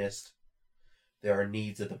Damien had missed. There are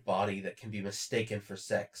needs of the body that can be mistaken for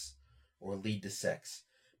sex or lead to sex,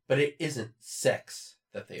 but it isn't sex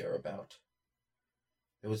that they are about.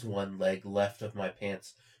 There was one leg left of my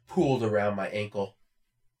pants pooled around my ankle.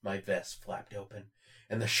 My vest flapped open,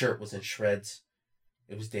 and the shirt was in shreds.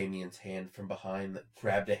 It was Damien's hand from behind that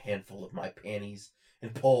grabbed a handful of my panties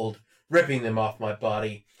and pulled, ripping them off my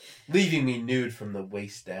body, leaving me nude from the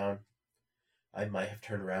waist down. I might have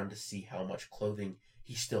turned around to see how much clothing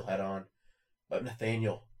he still had on, but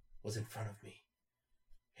Nathaniel was in front of me.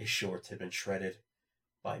 His shorts had been shredded.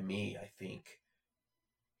 By me, I think.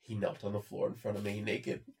 He knelt on the floor in front of me,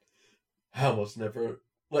 naked. I almost never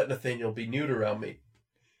let Nathaniel be nude around me.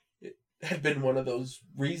 It had been one of those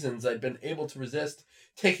reasons I'd been able to resist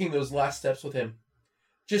taking those last steps with him.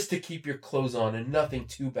 Just to keep your clothes on and nothing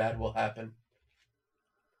too bad will happen.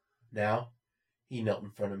 Now, he knelt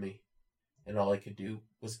in front of me, and all I could do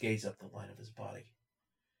was gaze up the line of his body.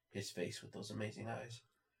 His face with those amazing eyes,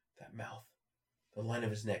 that mouth, the line of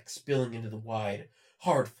his neck spilling into the wide,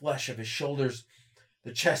 hard flesh of his shoulders,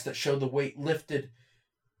 the chest that showed the weight lifted.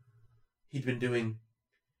 He'd been doing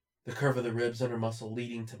the curve of the ribs under muscle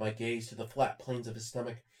leading to my gaze to the flat planes of his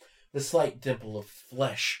stomach, the slight dimple of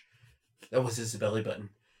flesh that was his belly button,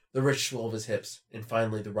 the rich swell of his hips, and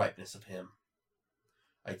finally the ripeness of him.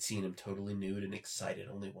 I'd seen him totally nude and excited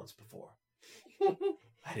only once before.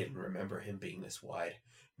 I didn't remember him being this wide,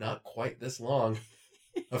 not quite this long.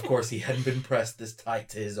 Of course, he hadn't been pressed this tight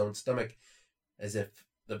to his own stomach, as if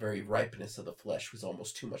the very ripeness of the flesh was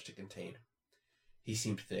almost too much to contain. He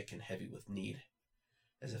seemed thick and heavy with need,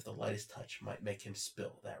 as if the lightest touch might make him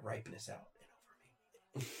spill that ripeness out and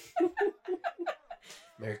over me.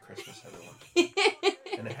 Merry Christmas, everyone.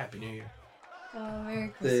 And a Happy New Year. Oh, Merry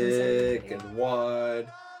Christmas, thick everybody. and wide,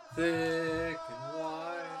 thick and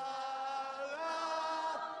wide.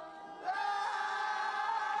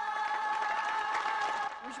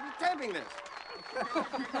 We should be taping this. Now,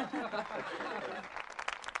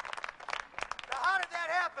 how did that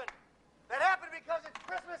happen? That happened because it's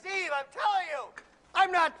Christmas Eve, I'm telling you.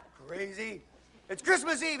 I'm not crazy. It's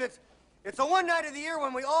Christmas Eve. It's the one night of the year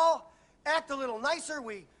when we all act a little nicer.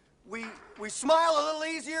 We smile a little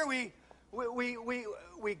easier. We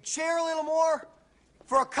share a little more.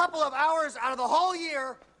 For a couple of hours out of the whole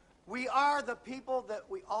year, we are the people that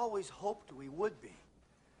we always hoped we would be.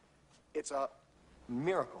 It's a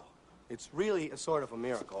miracle. It's really a sort of a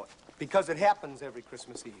miracle because it happens every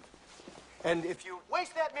Christmas Eve. And if you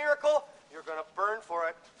waste that miracle, you're going to burn for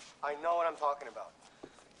it. I know what I'm talking about.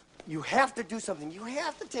 You have to do something. You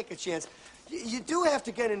have to take a chance. You do have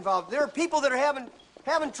to get involved. There are people that are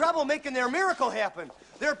having trouble making their miracle happen.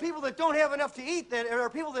 There are people that don't have enough to eat. There are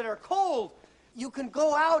people that are cold. You can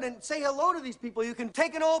go out and say hello to these people. You can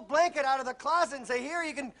take an old blanket out of the closet and say, here.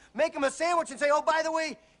 You can make them a sandwich and say, oh, by the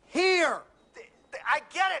way, here. I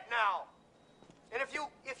get it now. And if you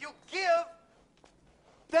give,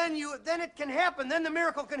 then it can happen. Then the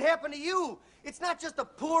miracle can happen to you. It's not just the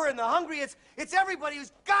poor and the hungry. It's everybody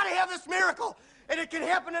who's got to have this miracle. And it can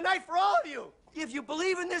happen tonight for all of you. If you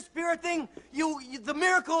believe in this spirit thing, the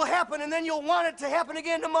miracle will happen, and then you'll want it to happen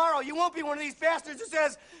again tomorrow. You won't be one of these bastards who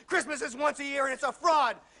says Christmas is once a year and it's a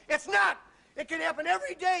fraud. It's not. It can happen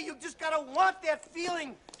every day. You just gotta want that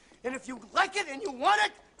feeling. And if you like it and you want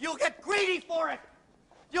it, you'll get greedy for it.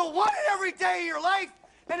 You'll want it every day of your life,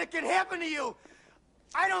 and it can happen to you.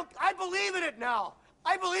 I believe in it now.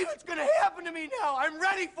 I believe it's gonna happen to me now. I'm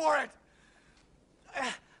ready for it.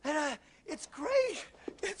 It's great.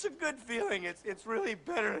 It's a good feeling. It's really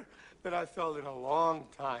better than I felt in a long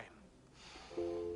time.